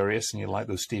curious and you like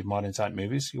those Steve Martin type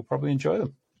movies. You'll probably enjoy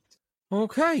them.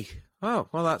 Okay. Oh,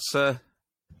 well, that's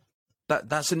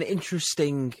an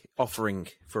interesting offering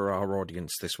for our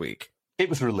audience this week. It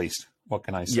was released. What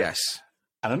can I say? Yes.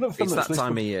 And another film it's that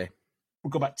time of year.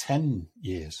 We'll go back 10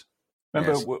 years.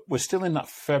 Remember, we're still in that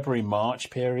February-March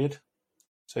period.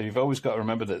 So you've always got to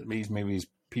remember that these movies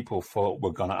people thought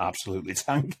were going to absolutely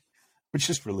tank. We're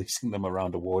just releasing them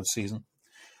around awards season.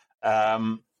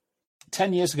 10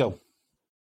 years ago,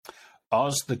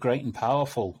 Oz the Great and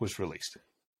Powerful was released.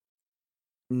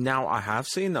 Now, I have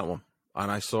seen that one, and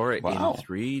I saw it in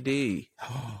 3D.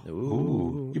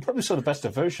 Ooh. You probably saw the best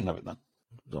version of it then.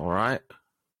 All right.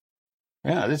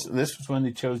 Yeah, this was when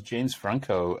they chose James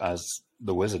Franco as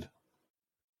the wizard.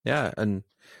 Yeah, and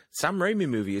Sam Raimi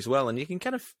movie as well, and you can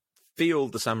kind of feel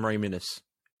the Sam Raimi-ness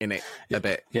in it a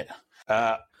bit. Yeah.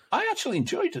 I actually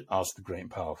enjoyed Oz the Great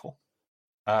and Powerful.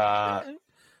 Yeah,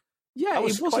 I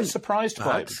was it wasn't quite surprised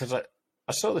by it bad. because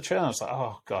I saw the trailer and I was like,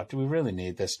 oh, God, do we really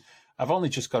need this? I've only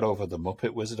just got over The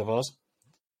Muppet Wizard of Oz.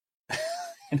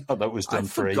 That was done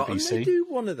I've for forgotten ABC. they do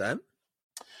one of them.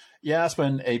 Yeah, that's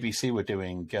when ABC were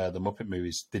doing the Muppet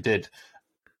movies. They did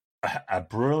a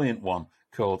brilliant one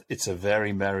called It's a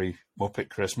Very Merry Muppet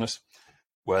Christmas,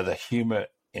 where the humor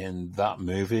in that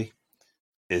movie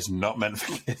is not meant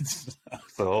for kids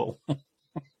at all.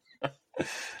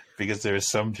 Because there are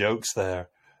some jokes there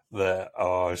that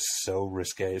are so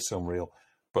risque, so unreal.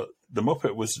 But The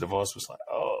Muppet Wizard of Oz was like,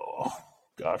 oh,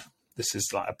 God, this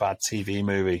is like a bad TV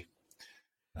movie.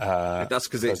 That's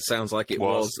because it sounds like it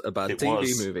was a bad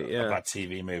TV movie. Yeah, a bad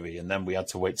TV movie. And then we had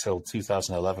to wait till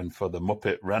 2011 for the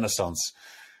Muppet Renaissance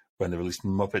when they released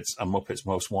Muppets and Muppets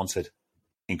Most Wanted.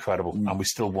 Incredible. And we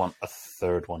still want a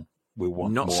third one. We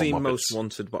want not more seen Muppets. Most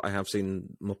Wanted, but I have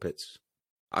seen Muppets.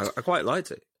 I quite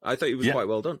liked it. I thought it was quite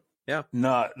well done. Yeah.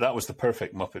 No, that was the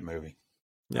perfect Muppet movie.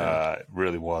 Yeah. It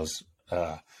really was.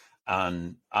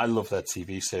 And I love that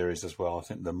TV series as well. I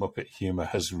think the Muppet humor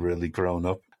has really grown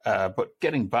up. But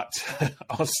getting back to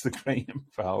Oz the Great and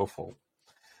Powerful,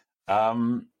 I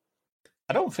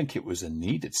don't think it was a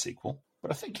needed sequel,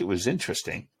 but I think it was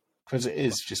interesting because it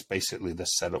is just basically the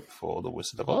setup for The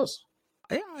Wizard of Oz.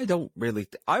 I don't really.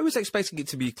 I was expecting it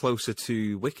to be closer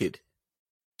to Wicked,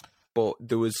 but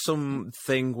there was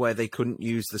something where they couldn't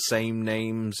use the same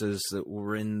names as that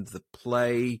were in the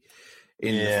play,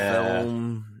 in the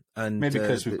film, and maybe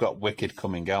because we've got Wicked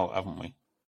coming out, haven't we?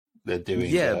 They're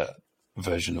doing a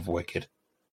version of Wicked.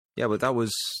 Yeah, but that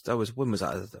was when was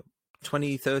that?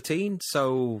 2013.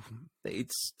 So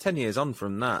it's 10 years on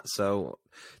from that. So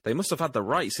they must have had the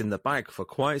rights in the bag for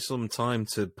quite some time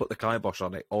to put the kibosh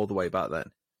on it all the way back then.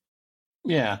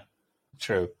 Yeah,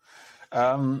 true.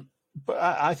 But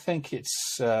I think it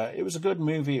was a good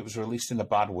movie. It was released in a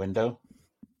bad window.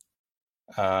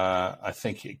 I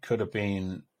think it could have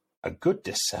been a good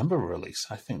December release.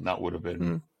 I think that would have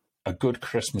been a good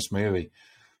Christmas movie.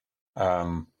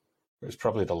 It was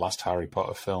probably the last Harry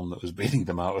Potter film that was beating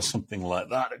them out or something like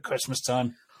that at Christmas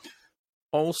time.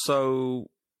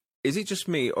 Also, is it just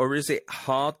me, or is it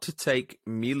hard to take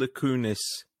Mila Kunis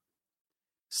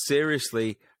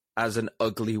seriously as an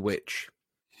ugly witch?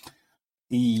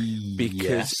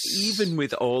 Because even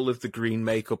with all of the green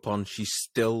makeup on, she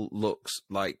still looks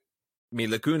like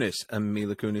Mila Kunis, and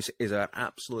Mila Kunis is an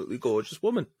absolutely gorgeous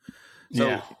woman.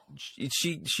 So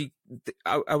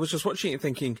I was just watching it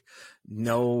thinking,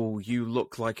 no, you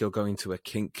look like you're going to a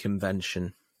kink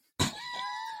convention.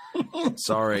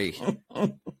 Sorry.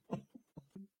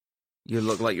 You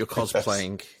look like you're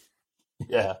cosplaying.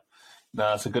 Yeah. No,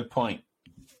 that's a good point.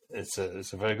 It's a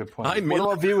very good point. What do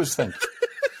our viewers think?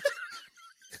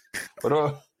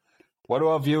 What do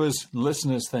our viewers,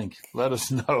 listeners think? Let us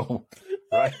know.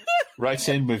 Write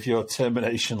in with your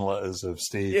termination letters of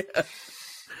Steve.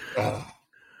 Yeah.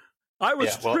 I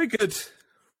was triggered.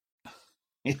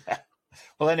 Yeah.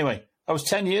 Well, anyway, that was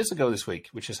 10 years ago this week,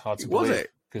 which is hard to believe. Was it?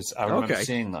 Because I remember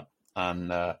seeing that.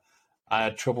 And I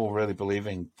had trouble really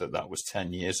believing that was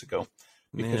 10 years ago.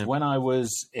 Because when I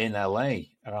was in LA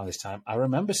around this time, I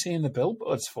remember seeing the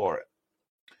billboards for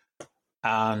it.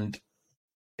 And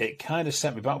it kind of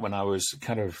set me back when I was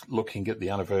kind of looking at the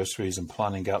anniversaries and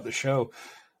planning out the show.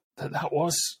 That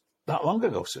was that long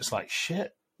ago. So it's like,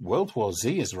 shit, World War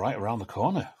Z is right around the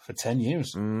corner for 10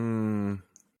 years. And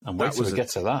wait till we get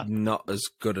to that. Not as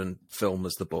good a film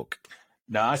as the book.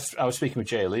 No, I was speaking with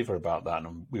Jay Lever about that,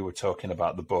 and we were talking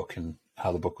about the book and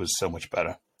how the book was so much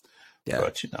better. Yeah.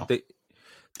 But, you know,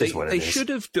 they should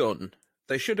have done.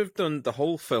 They should have done the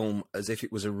whole film as if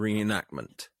it was a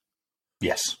reenactment.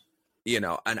 Yes. You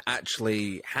know, and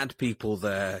actually had people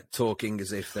there talking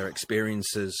as if their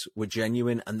experiences were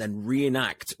genuine, and then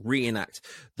reenact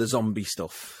the zombie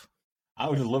stuff. I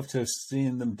would have loved to have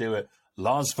seen them do it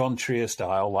Lars von Trier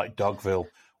style, like Dogville,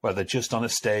 where they're just on a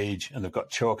stage and they've got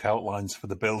chalk outlines for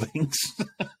the buildings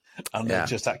and they're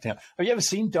just acting out. Have you ever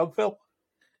seen Dogville?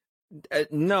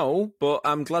 No, but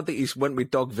I'm glad that you went with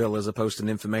Dogville as opposed to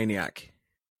Nymphomaniac.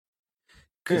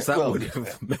 Because that would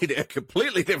have made it a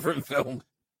completely different film.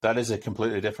 That is a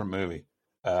completely different movie.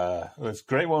 It's a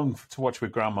great one to watch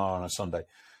with Grandma on a Sunday.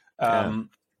 But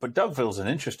Dogville's an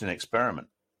interesting experiment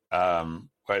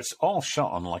where it's all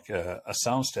shot on like a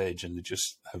soundstage, and they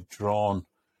just have drawn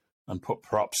and put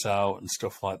props out and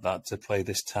stuff like that to play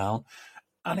this town.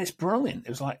 And it's brilliant. It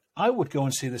was like, I would go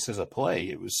and see this as a play.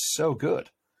 It was so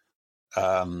good.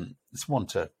 It's one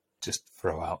to just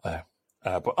throw out there.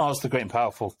 But Oz the Great and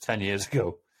Powerful 10 years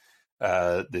ago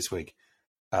this week.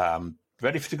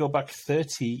 Ready to go back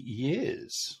 30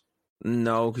 years?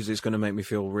 No, because it's going to make me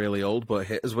feel really old, but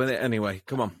hit us with it anyway.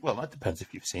 Come on. Well, that depends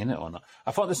if you've seen it or not.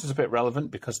 I thought this was a bit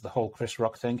relevant because of the whole Chris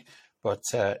Rock thing, but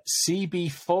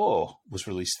CB4 was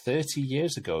released 30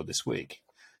 years ago this week.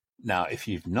 Now, if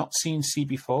you've not seen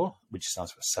CB4, which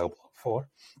stands for Cell Block 4,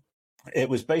 it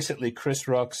was basically Chris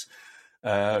Rock's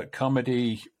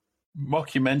comedy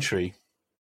mockumentary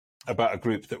about a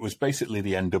group that was basically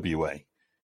the NWA,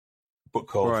 but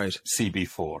called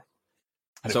CB4.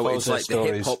 And so it's like the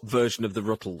hip-hop version of the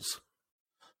Ruttles.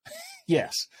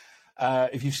 Yes.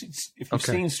 If you've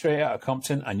seen Straight Outta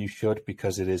Compton, and you should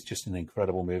because it is just an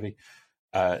incredible movie,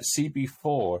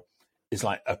 CB4 is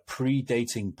like a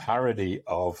predating parody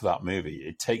of that movie.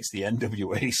 It takes the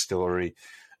NWA story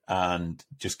and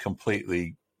just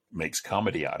completely makes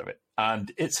comedy out of it.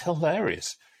 And it's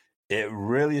hilarious. It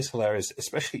really is hilarious,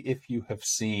 especially if you have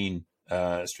seen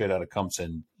Straight Outta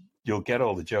Compton. You'll get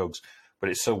all the jokes, but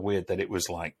it's so weird that it was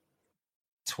like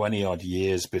 20-odd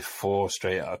years before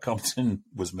Straight Outta Compton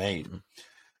was made.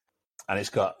 And it's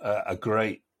got a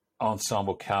great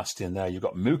ensemble cast in there. You've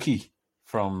got Mookie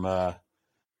from...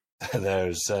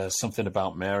 There's Something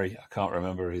About Mary. I can't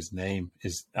remember his name,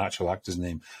 his actual actor's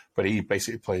name, but he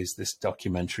basically plays this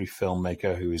documentary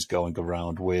filmmaker who is going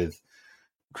around with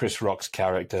Chris Rock's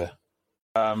character.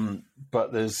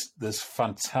 But there's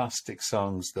fantastic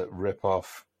songs that rip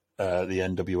off the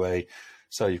NWA.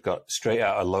 So you've got Straight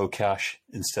Outta Low Cash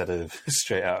instead of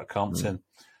Straight Outta Compton.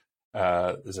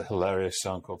 There's a hilarious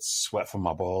song called Sweat from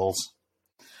My Balls.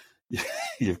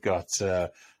 You've got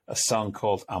a song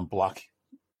called I'm Black.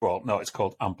 Well, no, it's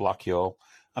called I'm Black Y'all.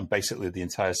 And basically the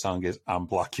entire song is I'm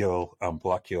Black Y'all, I'm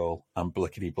Black Y'all, I'm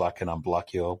blickety black and I'm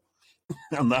Black Y'all.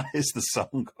 And that is the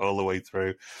song all the way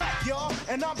through. Black y'all,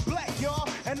 and I'm black y'all,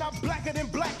 and I'm blacker than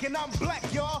black, and I'm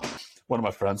black y'all. One of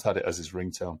my friends had it as his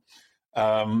ringtone.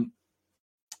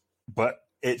 But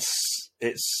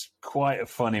it's quite a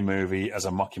funny movie as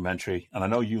a mockumentary. And I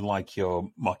know you like your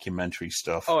mockumentary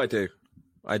stuff. Oh, I do.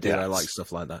 Yes. I like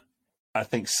stuff like that. I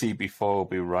think CB4 will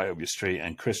be right up your street.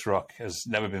 And Chris Rock has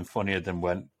never been funnier than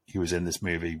when he was in this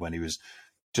movie, when he was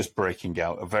just breaking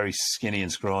out. A very skinny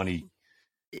and scrawny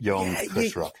young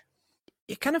Chris Rock.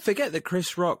 You kind of forget that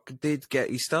Chris Rock did get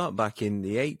his start back in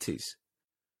the 80s.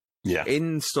 Yeah.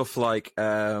 In stuff like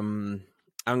I'm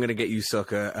Gonna Get You,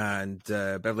 Sucker, and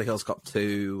Beverly Hills Cop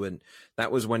 2. And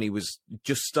that was when he was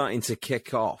just starting to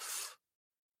kick off.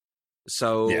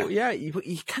 So,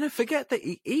 you kind of forget that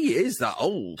he is that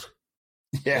old.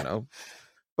 Yeah. You know?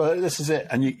 But this is it.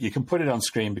 And you can put it on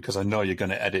screen because I know you're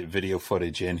going to edit video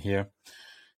footage in here.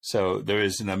 So there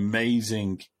is an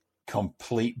amazing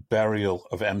complete burial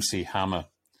of MC Hammer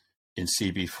in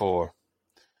CB4,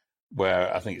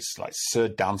 where I think it's like Sir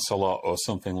Dance-A-Lot or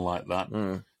something like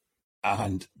that.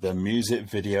 And the music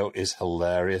video is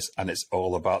hilarious, and it's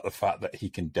all about the fact that he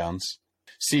can dance.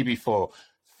 CB4,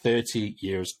 30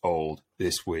 years old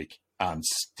this week, and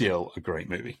still a great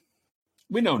movie.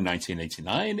 We know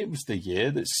 1989, it was the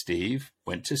year that Steve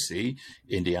went to see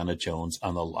Indiana Jones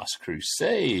and the Last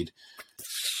Crusade,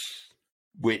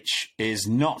 which is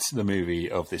not the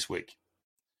movie of this week.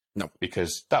 No.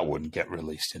 Because that wouldn't get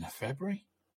released in February.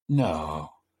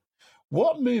 No.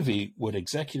 What movie would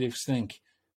executives think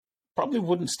probably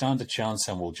wouldn't stand a chance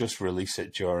and will just release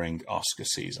it during Oscar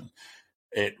season?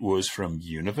 It was from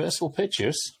Universal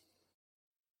Pictures.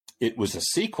 It was a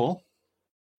sequel.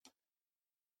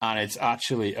 And it's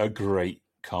actually a great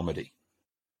comedy.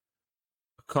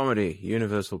 Comedy,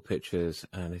 Universal Pictures,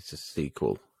 and it's a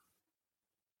sequel.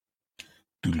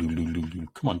 Come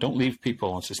on, don't leave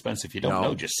people on suspense if you don't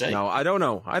know, just say. No, I don't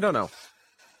know.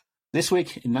 This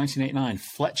week in 1989,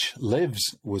 Fletch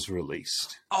Lives was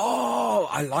released. Oh,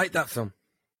 I like that film.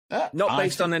 Not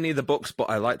based on any of the books, but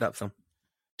I like that film.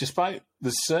 Despite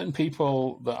there's certain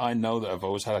people that I know that have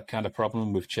always had a kind of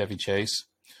problem with Chevy Chase,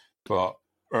 but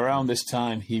around this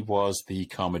time, he was the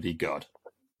comedy god.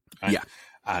 Right? Yeah.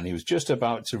 And he was just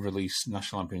about to release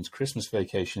National Lampoon's Christmas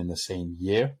Vacation in the same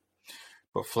year.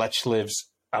 But Fletch Lives,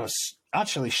 I was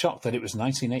actually shocked that it was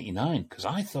 1989, because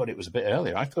I thought it was a bit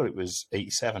earlier. I thought it was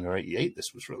 87 or 88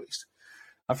 this was released.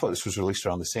 I thought this was released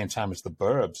around the same time as The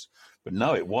Burbs. But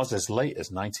no, it was as late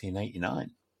as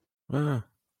 1989.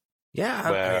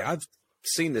 Yeah, I've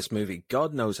seen this movie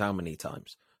God knows how many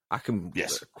times. I can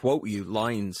quote you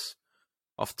lines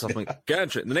off the top of my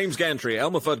Gantry. The name's Gantry.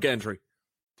 Elmer Fudd Gantry.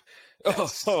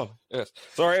 Yes. Oh, yes.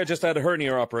 Sorry, I just had a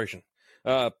hernia operation.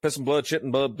 Piss and blood, shit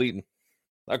and blood, bleeding.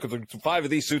 I could do 5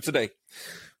 of these suits a day.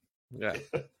 Yeah.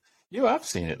 You have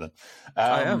seen it then.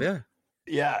 I have, yeah.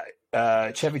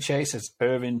 Yeah. Chevy Chase as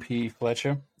Irvin P.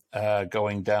 Fletcher.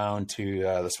 going down to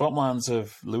the swamplands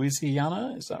of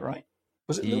Louisiana. Is that right?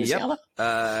 Was it Louisiana?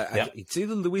 Yep. It's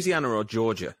either Louisiana or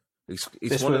Georgia.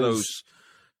 It's one of those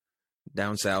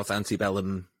down south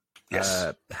antebellum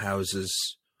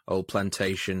houses, old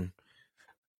plantation.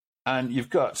 And you've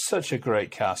got such a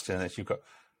great cast in it. You've got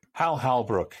Hal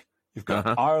Halbrook. You've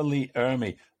got R. Lee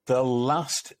Ermey, the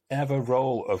last ever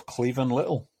role of Cleveland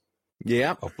Little.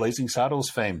 Yeah. Of Blazing Saddles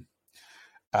fame.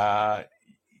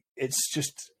 It's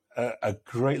just a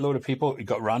great load of people. You've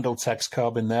got Randall Tex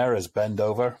Cobb in there as Ben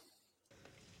Dover.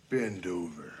 Bend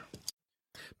over.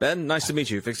 Ben, nice to meet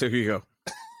you. Victor Hugo.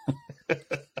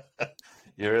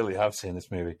 You really have seen this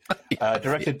movie.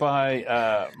 Directed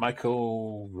by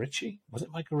Michael Ritchie. Was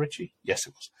it Michael Ritchie? Yes,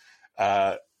 it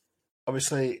was.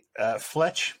 Obviously,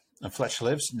 Fletch and Fletch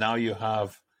Lives. Now you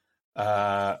have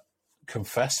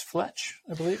Confess Fletch,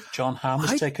 I believe. John Hamm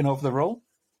has taken over the role.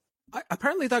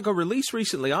 Apparently that got released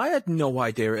recently. I had no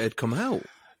idea it had come out.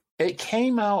 It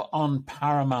came out on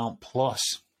Paramount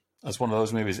Plus as one of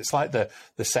those movies. It's like the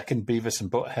second Beavis and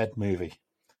Butthead movie.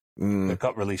 It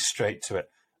got released straight to it.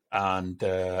 And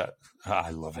I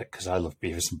love it because I love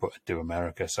Beavis and Butthead Do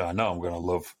America. So I know I'm going to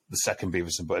love the second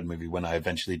Beavis and Butthead movie when I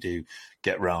eventually do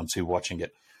get round to watching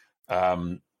it.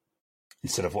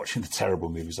 Instead of watching the terrible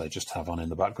movies I just have on in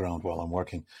the background while I'm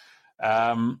working.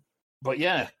 But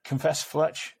yeah, Confess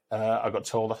Fletch. I got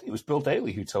told, I think it was Bill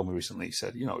Daly who told me recently, he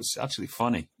said, it's actually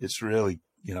funny. It's really,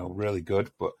 really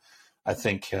good. But I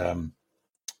think,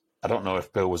 I don't know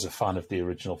if Bill was a fan of the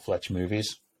original Fletch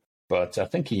movies, but I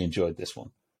think he enjoyed this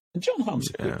one. And John Hamm's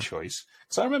a good choice.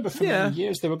 Because I remember for many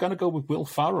years they were going to go with Will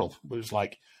Ferrell. But it was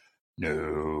like,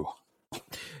 no.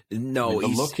 No, I mean,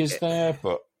 the look is there,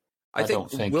 but I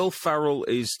don't think Will Ferrell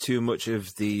is too much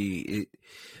of the...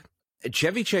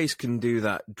 Chevy Chase can do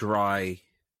that dry,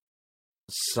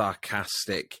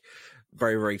 sarcastic,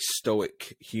 very, very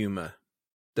stoic humor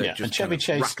that just Chevy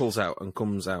Chase rattles out and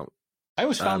comes out. I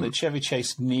always found that Chevy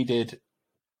Chase needed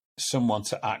someone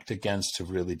to act against to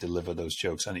really deliver those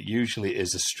jokes, and it usually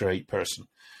is a straight person.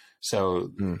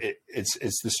 So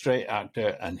it's the straight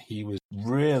actor, and he was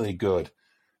really good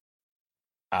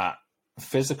at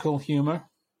physical humor.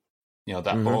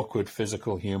 That awkward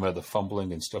physical humor, the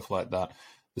fumbling and stuff like that.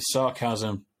 The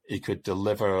sarcasm he could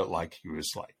deliver like he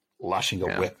was like lashing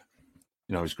a whip.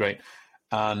 It was great.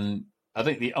 And I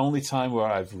think the only time where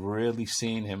I've really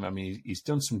seen him, I mean, he's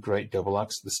done some great double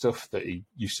acts. The stuff that he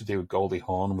used to do with Goldie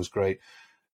Hawn was great.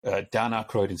 Dan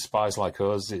Aykroyd in Spies Like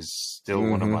Us is still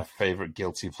one of my favorite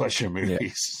guilty pleasure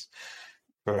movies.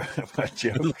 For a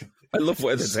joke. I love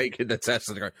where they're taking the test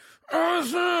and going,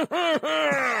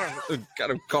 and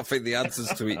kind of coughing the answers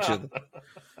to each other.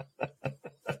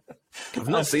 I've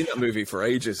not seen that movie for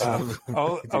ages.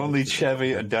 Only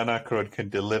Chevy and Dan Aykroyd can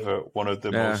deliver one of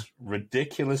the most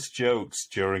ridiculous jokes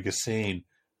during a scene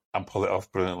and pull it off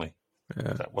brilliantly.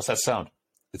 Yeah. What's that sound?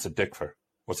 It's a dick for.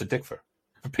 What's a dick for?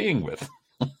 For peeing with.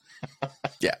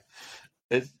 Yeah.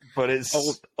 It's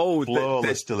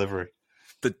flawless delivery.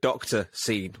 The doctor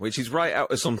scene, which is right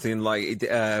out of something like,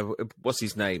 what's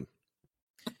his name?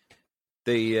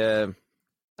 Oh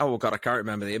God, I can't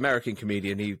remember the American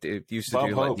comedian. He used to Bob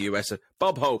do Hope. like the US.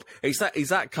 Bob Hope. He's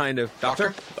that kind of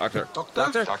doctor. And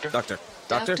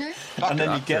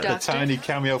then you get the tiny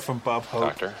cameo from Bob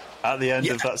Hope at the end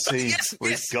of that scene,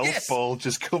 where his golf ball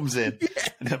just comes in.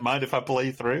 And don't mind if I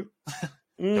play through,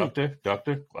 Doctor.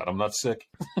 Glad I'm not sick.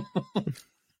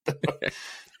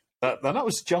 That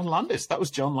was John Landis. That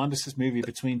was John Landis's movie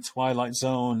between Twilight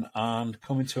Zone and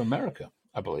Coming to America,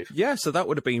 I believe. Yeah, so that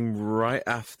would have been right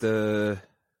after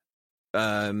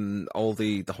all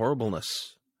the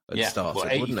horribleness had started, well,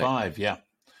 85, wouldn't it?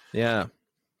 Yeah.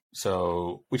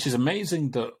 So, which is amazing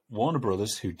that Warner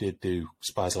Brothers, who did do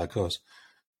Spies Like Us,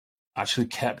 actually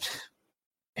kept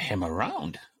him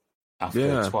around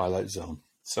after Twilight Zone.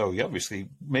 So, obviously,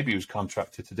 maybe he was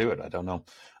contracted to do it. I don't know.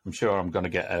 I'm sure I'm going to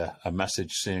get a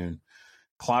message soon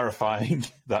clarifying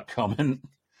that comment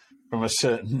from a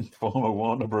certain former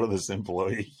Warner Brothers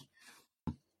employee.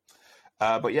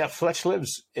 But yeah, Fletch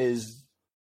Lives is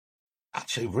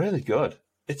actually really good.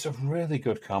 It's a really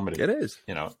good comedy. It is.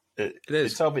 It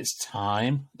is. It's of its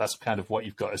time. That's kind of what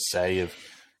you've got to say of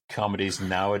comedies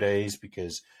nowadays,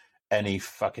 because any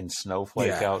fucking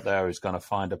snowflake out there is going to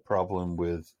find a problem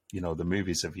with, the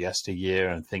movies of yesteryear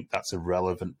and think that's a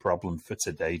relevant problem for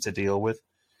today to deal with.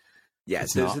 Yeah,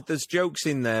 there's jokes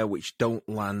in there which don't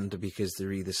land because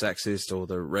they're either sexist or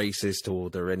they're racist or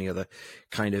they're any other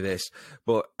kind of this.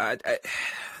 But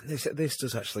this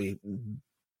does actually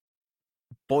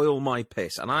boil my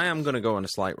piss, and I am going to go on a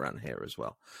slight rant here as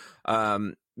well.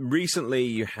 recently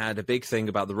you had a big thing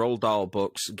about the Roald Dahl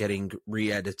books getting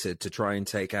re-edited to try and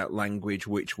take out language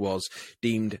which was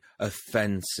deemed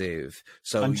offensive.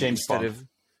 So And James Bond.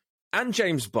 And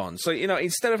James Bond. So,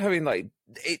 instead of having like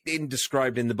it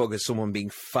described in the book as someone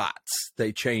being fat,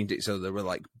 they changed it so they were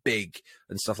like big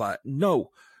and stuff like that.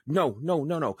 No.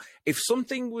 If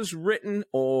something was written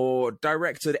or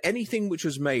directed, anything which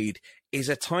was made is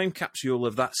a time capsule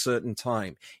of that certain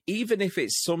time. Even if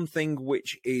it's something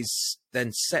which is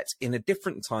then set in a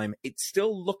different time, it's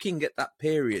still looking at that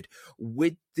period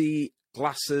with the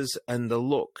glasses and the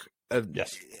look of,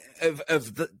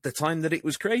 of the time that it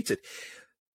was created.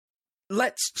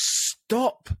 Let's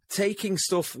stop taking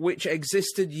stuff which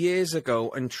existed years ago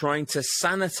and trying to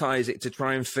sanitize it to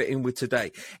try and fit in with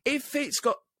today. If it's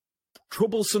got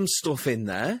troublesome stuff in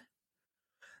there,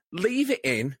 leave it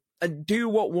in and do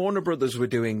what Warner Brothers were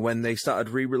doing when they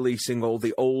started re-releasing all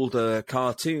the older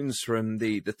cartoons from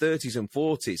the 30s and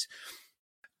 40s.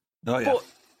 Oh, yeah.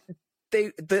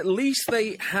 But at least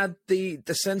they had the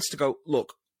sense to go,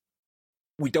 look,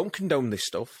 we don't condone this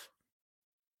stuff.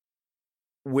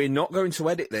 We're not going to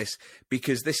edit this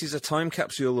because this is a time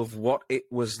capsule of what it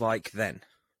was like then.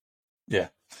 Yeah.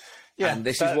 Yeah, and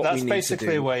this is what we need to do. That's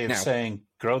basically a way of now. saying,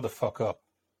 grow the fuck up.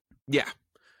 Yeah.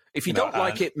 If you don't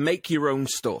like it, make your own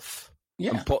stuff.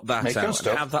 Yeah. And put that out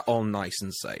and have that all nice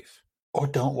and safe. Or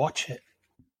don't watch it.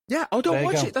 Yeah, or don't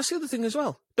watch it. That's the other thing as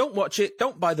well. Don't watch it.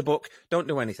 Don't buy the book. Don't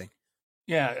do anything.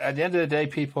 Yeah, at the end of the day,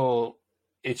 people,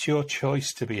 it's your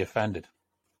choice to be offended.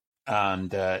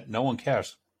 And no one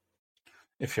cares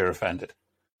if you're offended.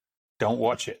 Don't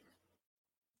watch it.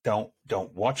 Don't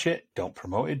watch it. Don't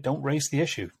promote it. Don't raise the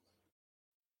issue.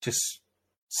 Just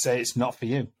say it's not for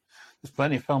you. There's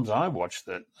plenty of films I watch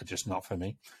that are just not for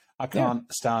me. I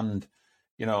can't stand,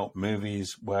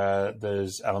 movies where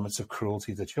there's elements of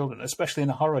cruelty to children, especially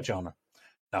in a horror genre.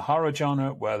 Now, horror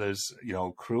genre where there's,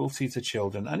 cruelty to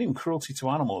children and even cruelty to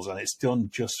animals, and it's done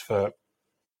just for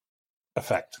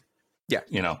effect. Yeah.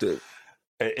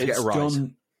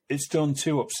 It's done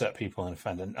to upset people and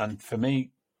offend. And for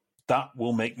me, that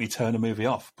will make me turn a movie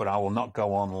off, but I will not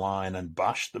go online and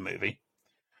bash the movie.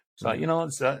 So,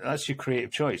 that's your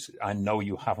creative choice. I know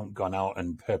you haven't gone out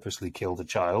and purposely killed a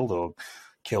child or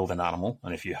killed an animal.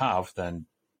 And if you have, then,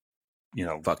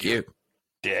 fuck you,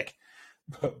 dick.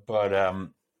 But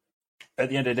at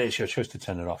the end of the day, it's your choice to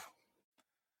turn it off.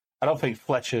 I don't think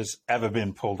Fletcher's ever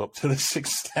been pulled up to this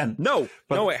extent. No,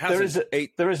 it hasn't.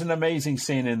 There is an amazing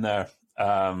scene in there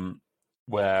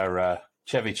where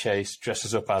Chevy Chase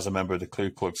dresses up as a member of the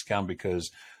Ku Klux Klan because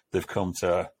they've come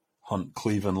to hunt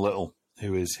Cleveland Little,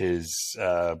 who is his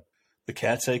the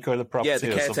caretaker of the property. Yeah, the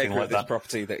caretaker or something like of this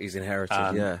property that he's inherited.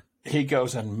 And he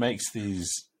goes and makes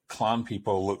these Klan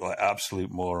people look like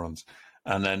absolute morons,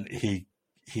 and then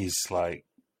he's like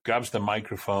grabs the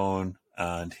microphone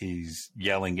and he's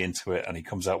yelling into it, and he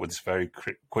comes out with this very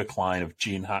quick line of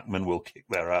Gene Hackman will kick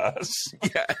their ass.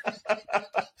 Yeah.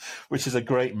 Which is a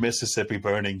great Mississippi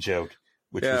Burning joke,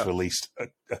 which was released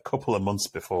a couple of months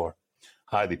before,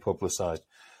 highly publicized.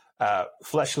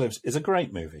 Flesh Lives is a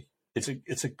great movie.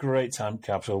 It's a great time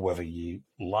capsule, whether you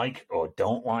like or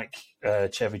don't like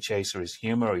Chevy Chase or his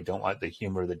humor, or you don't like the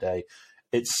humor of the day.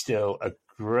 It's still a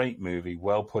great movie,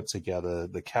 well put together.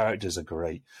 The characters are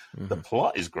great. Mm-hmm. The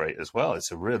plot is great as well.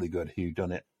 It's a really good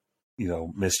whodunit,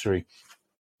 mystery.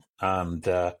 And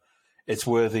it's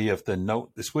worthy of the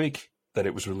note this week that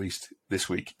it was released this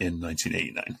week in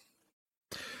 1989.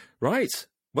 Right.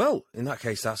 Well, in that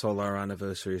case, that's all our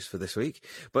anniversaries for this week.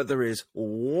 But there is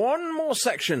one more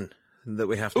section that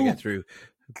we have to get through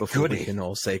before we can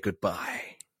all say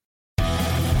goodbye.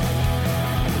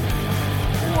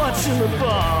 What's in the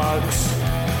box?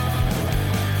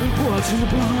 What's in the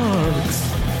box?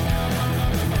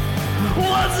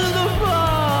 What's in the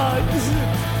box?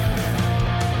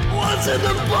 What's in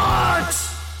the box?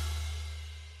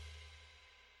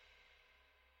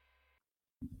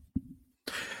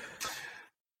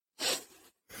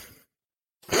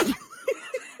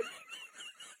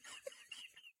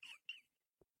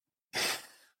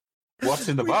 What's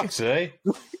in the box, eh?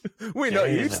 We're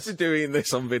not used to doing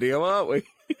this on video, aren't we?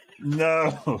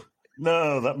 No,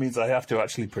 that means I have to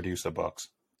actually produce a box.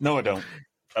 No, I don't.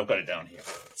 I've got it down here.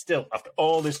 Still, after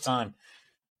all this time,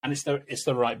 and it's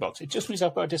the right box. It just means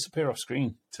I've got to disappear off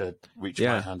screen to reach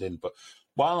my hand in. But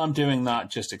while I'm doing that,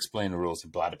 just explain the rules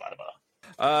and blah, blah, blah, blah.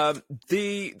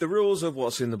 The rules of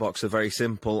what's in the box are very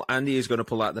simple. Andy is going to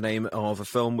pull out the name of a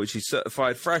film which is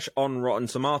certified fresh on Rotten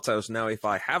Tomatoes. Now, if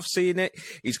I have seen it,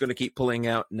 he's going to keep pulling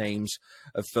out names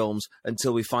of films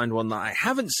until we find one that I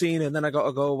haven't seen, and then I got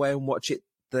to go away and watch it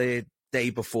the day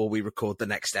before we record the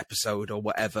next episode or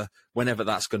whatever, whenever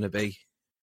that's going to be.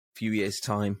 few years'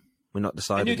 time. We're not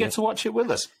decided And you get yet. to watch it with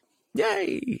us.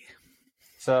 Yay!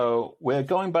 So we're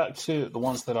going back to the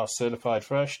ones that are certified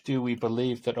fresh. Do we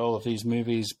believe that all of these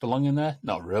movies belong in there?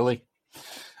 Not really.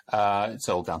 It's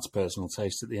all down to personal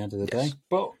taste at the end of the day.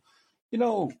 But, you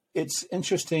know, it's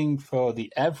interesting for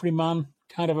the everyman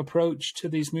kind of approach to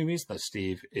these movies. That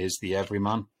Steve is the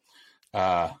everyman.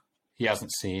 He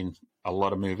hasn't seen a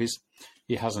lot of movies.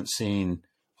 He hasn't seen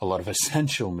a lot of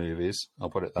essential movies. I'll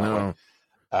put it that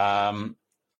way.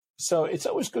 So it's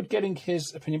always good getting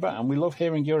his opinion back. And we love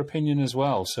hearing your opinion as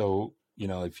well. So, you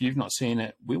know, if you've not seen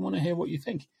it, we want to hear what you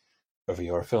think. Whether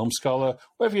you're a film scholar,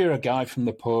 whether you're a guy from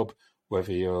the pub,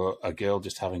 whether you're a girl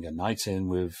just having a night in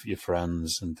with your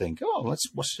friends and think, oh,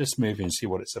 let's watch this movie and see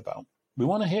what it's about. We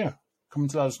want to hear. Come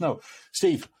to let us know.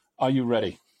 Steve, are you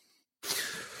ready?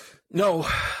 No.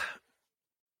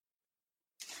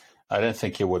 I don't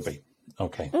think you would be.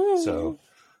 Okay. So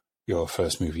your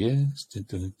first movie is...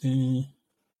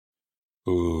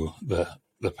 Ooh, the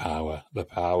power.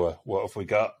 What have we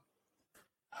got?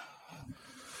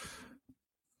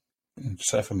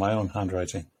 Except for my own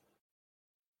handwriting.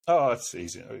 Oh, it's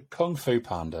easy. Kung Fu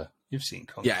Panda. You've seen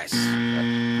Kung Yes. Fu.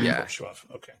 Yeah. Sure you have.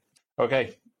 Okay.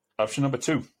 Okay. Option number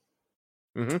 2.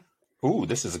 Mm-hmm. Ooh,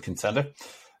 this is a contender.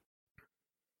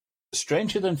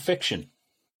 Stranger Than Fiction.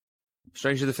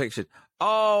 Stranger Than Fiction.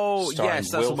 Oh, Starring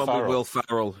yes, that's Will the one Ferrell. with Will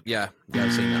Ferrell. Yeah,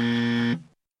 I've seen that.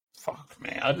 Fuck,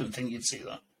 man. I didn't think you'd see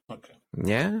that. Okay.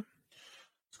 Yeah.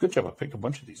 It's a good job I picked a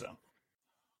bunch of these out.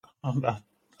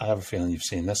 I have a feeling you've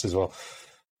seen this as well.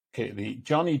 Okay, the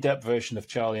Johnny Depp version of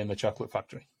Charlie and the Chocolate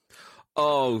Factory.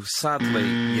 Oh, sadly,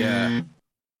 yeah.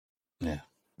 Yeah.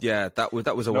 Yeah, that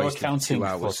was a No waste of accounting 2 for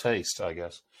hours. taste, I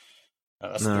guess.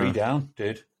 That's No. 3 down,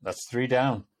 dude. That's 3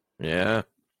 down. Yeah.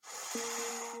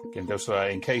 Again, so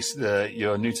in case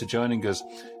you're new to joining us,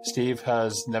 Steve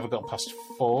has never got past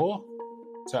 4.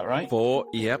 Is that right? 4,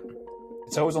 yep.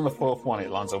 It's always on the 4th one. It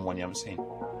lands on one you haven't seen.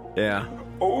 Yeah.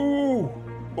 Oh,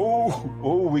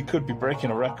 we could be breaking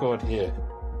a record here.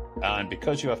 And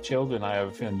because you have children, I have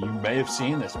a feeling you may have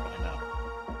seen this by now.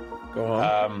 Go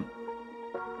on.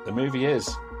 The movie is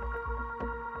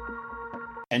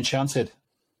Enchanted.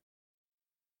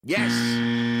 Yes.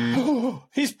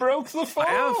 He's broke the 4. I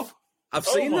have. I've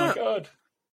seen that. Oh, my God.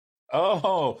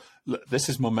 Oh, look, this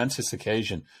is momentous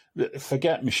occasion.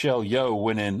 Forget Michelle Yeoh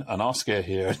winning an Oscar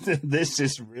here. This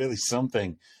is really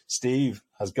something. Steve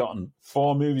has gotten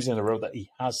 4 movies in a row that he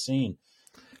has seen.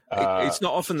 It's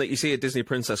not often that you see a Disney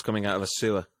princess coming out of a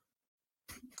sewer.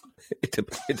 It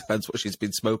depends what she's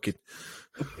been smoking.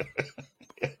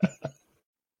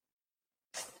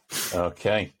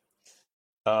 Okay.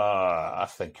 I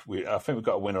think we've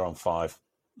got a winner on 5.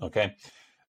 Okay.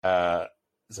 There's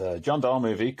a John Dahl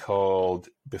movie called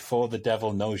Before the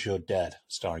Devil Knows You're Dead,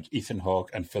 starring Ethan Hawke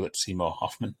and Philip Seymour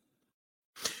Hoffman.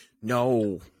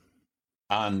 No.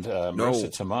 And Marissa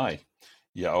Tomei.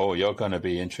 Yeah, you're going to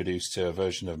be introduced to a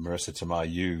version of Marissa Tomei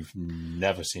you've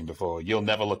never seen before. You'll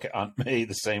never look at Aunt May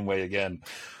the same way again.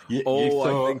 You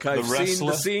I think I've the seen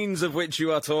the scenes of which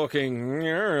you are talking.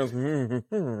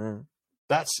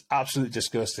 That's absolutely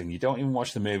disgusting. You don't even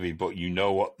watch the movie, but you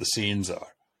know what the scenes are.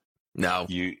 No.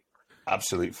 You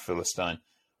absolute Philistine.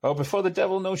 Well, Before the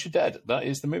Devil Knows You're Dead. That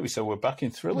is the movie. So we're back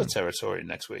in thriller territory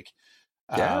next week.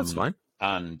 Yeah, that's fine.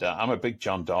 And I'm a big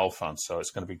John Dahl fan, so it's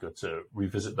going to be good to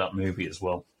revisit that movie as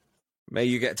well. May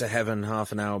you get to heaven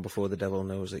half an hour before the devil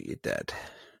knows that you're dead.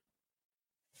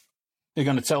 You're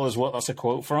going to tell us what that's a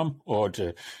quote from? Or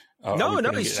No,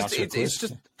 it's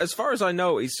just, as far as I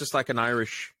know, it's just like an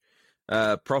Irish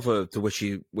proverb to wish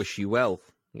you well,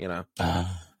 you know.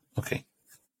 Okay.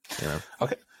 You know.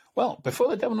 Okay. Well, Before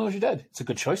the Devil Knows You're Dead. It's a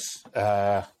good choice. Get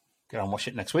on and watch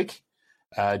it next week.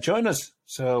 Join us.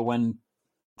 So when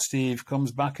Steve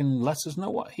comes back and lets us know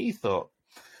what he thought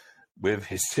with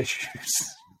his tissues.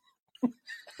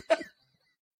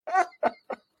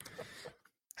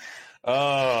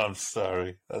 Oh, I'm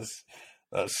sorry. That's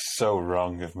so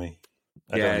wrong of me.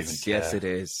 Yes, it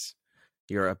is.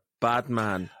 You're a bad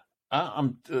man.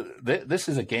 This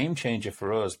is a game changer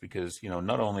for us because, you know,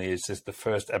 not only is this the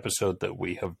first episode that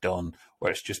we have done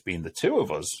where it's just been the 2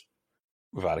 of us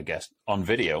without a guest on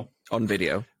video. On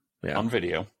video. Yeah. On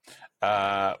video.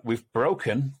 We've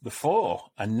broken the 4,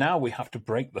 and now we have to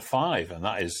break the 5, and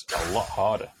that is a lot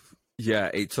harder.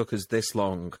 Yeah, it took us this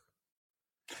long.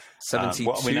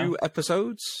 72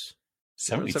 episodes?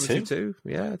 72?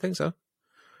 Yeah, I think so.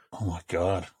 Oh, my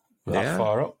God. We're that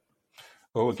far up.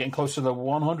 Well, we're getting close to the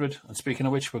 100. And speaking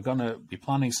of which, we're going to be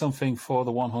planning something for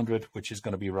the 100, which is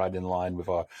going to be right in line with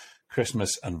our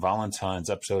Christmas and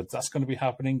Valentine's episodes. That's going to be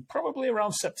happening probably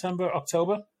around September,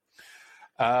 October.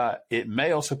 It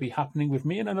may also be happening with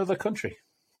me in another country.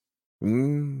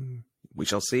 We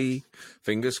shall see.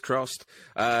 Fingers crossed.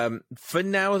 For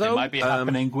now, though, It might be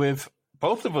happening with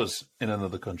both of us in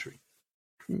another country.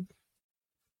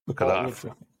 Look at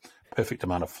that. Perfect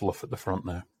amount of fluff at the front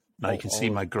there. Now you can see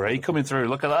my grey coming through.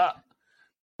 Look at that.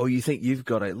 Oh, you think you've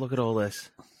got it? Look at all this.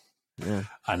 Yeah,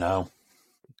 I know.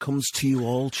 Comes to you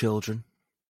all, children.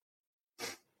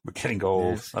 We're getting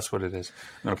old. Yes. That's what it is.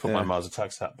 I'm going to put my Mars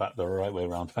Attacks hat back the right way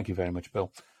around. Thank you very much,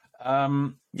 Bill.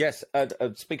 Yes.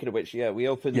 Speaking of which, we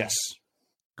opened. Yes.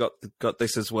 Got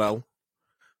this as well,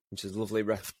 which is a lovely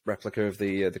replica of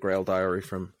the Grail Diary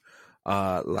from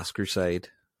Last Crusade.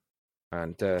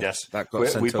 And yes, that got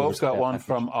sent we over both to got Care one Package.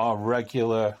 from our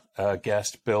regular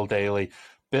guest, Bill Daly.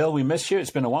 Bill, we miss you.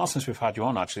 It's been a while since we've had you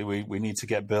on. Actually, we need to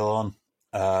get Bill on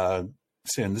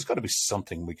soon. There's got to be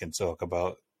something we can talk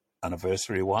about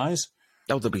anniversary wise.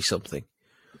 Oh, there'll be something.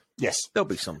 Yes, There'll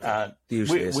be something.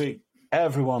 Usually is.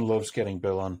 Everyone loves getting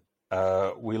Bill on.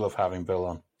 We love having Bill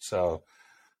on. So,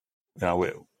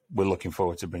 we're looking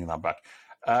forward to bringing that back.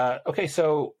 Okay,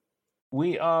 so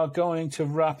we are going to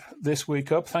wrap this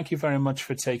week up. Thank you very much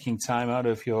for taking time out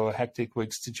of your hectic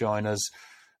weeks to join us,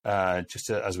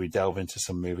 as we delve into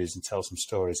some movies and tell some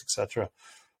stories, etc.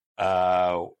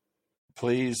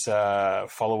 Please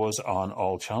follow us on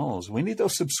all channels. We need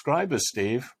those subscribers,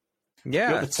 Steve.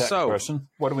 Yeah, You're the tech person.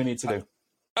 What do we need to do?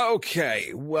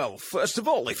 Okay, well, first of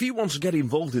all, if you want to get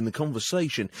involved in the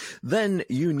conversation, then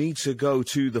you need to go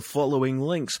to the following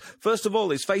links. First of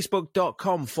all, it's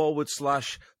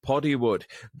facebook.com/Poddywood.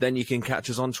 Then you can catch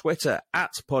us on Twitter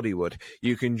 @Poddywood.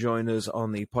 You can join us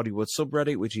on the Poddywood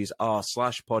subreddit, which is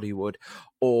r/Poddywood,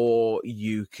 or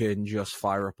you can just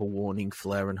fire up a warning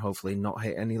flare and hopefully not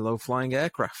hit any low-flying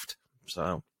aircraft.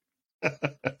 So,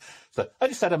 So I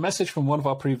just had a message from one of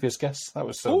our previous guests. That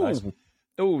was so nice.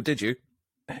 Oh, did you?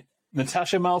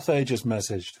 Natasha Malthay just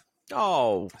messaged.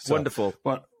 Oh, wonderful.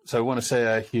 So I want to say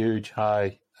a huge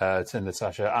hi to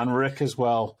Natasha and Rick as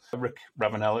well. Rick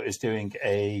Ravenella is doing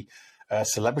a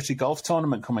celebrity golf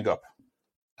tournament coming up.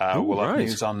 We'll have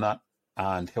news on that,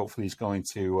 and hopefully he's going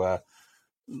to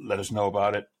let us know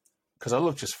about it, because I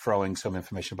love just throwing some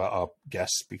information about our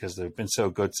guests because they've been so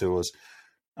good to us.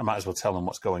 I might as well tell them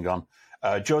what's going on.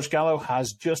 George Gallo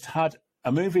has just had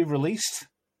a movie released.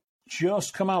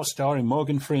 Just come out starring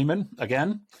Morgan Freeman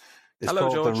again. It's Hello,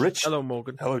 called George. Hello,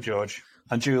 Morgan. Hello, George.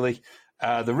 And Julie.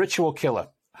 The Ritual Killer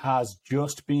has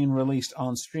just been released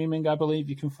on streaming, I believe.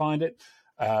 You can find it.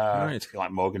 Right. If you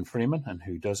like Morgan Freeman, and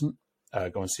who doesn't,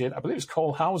 go and see it. I believe it's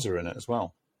Cole Hauser in it as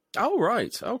well. Oh,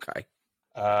 right. Okay.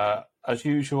 As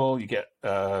usual, you get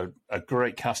a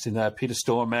great cast in there. Peter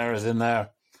Stormare is in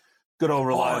there. Good old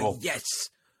reliable. Oh, yes.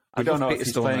 I don't know if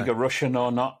he's playing Stormare. a Russian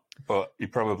or not, but he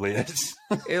probably is.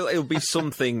 It'll be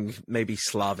something maybe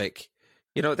Slavic.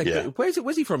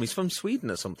 Where's he from? He's from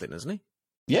Sweden or something, isn't he?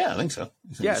 Yeah, I think so.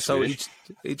 Yeah, so he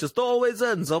just always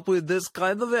ends up with this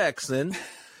kind of accent.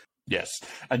 Yes,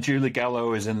 and Julie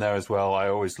Gallo is in there as well. I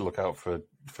always look out for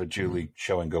Julie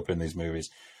showing up in these movies.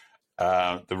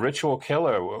 The Ritual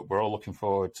Killer, we're all looking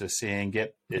forward to seeing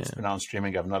it. It's been on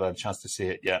streaming. I've not had a chance to see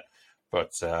it yet,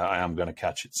 but I am going to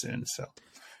catch it soon. So,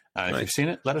 if you've seen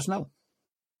it, let us know.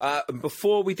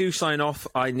 Before we do sign off,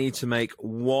 I need to make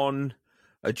one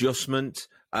adjustment.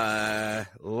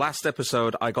 Last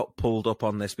episode, I got pulled up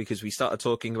on this because we started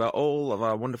talking about all of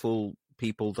our wonderful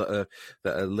people that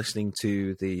are listening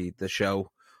to the show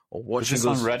or watching Was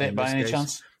this us on Reddit by any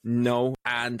chance? No,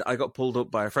 and I got pulled up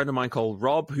by a friend of mine called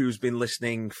Rob, who's been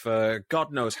listening for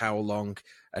God knows how long,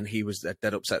 and he was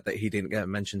dead upset that he didn't get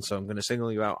mentioned, so I'm going to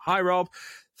single you out. Hi, Rob.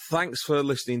 Thanks for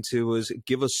listening to us.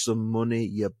 Give us some money,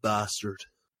 you bastard.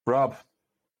 Rob,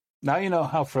 now you know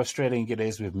how frustrating it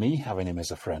is with me having him as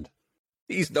a friend.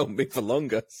 He's known me for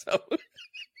longer, so...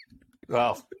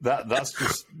 Well, that's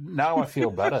just... Now I feel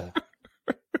better.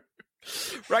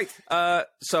 Right,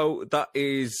 so that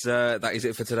is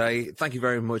it for today. Thank you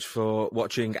very much for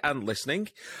watching and listening.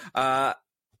 It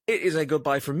is a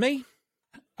goodbye from me.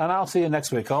 And I'll see you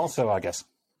next week also, I guess,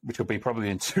 which will be probably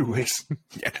in 2 weeks.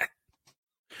 Yeah.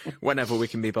 Whenever we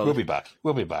can be bothered.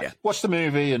 We'll be back. Yeah. Watch the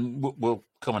movie and we'll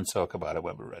come and talk about it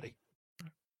when we're ready.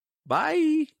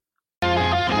 Bye.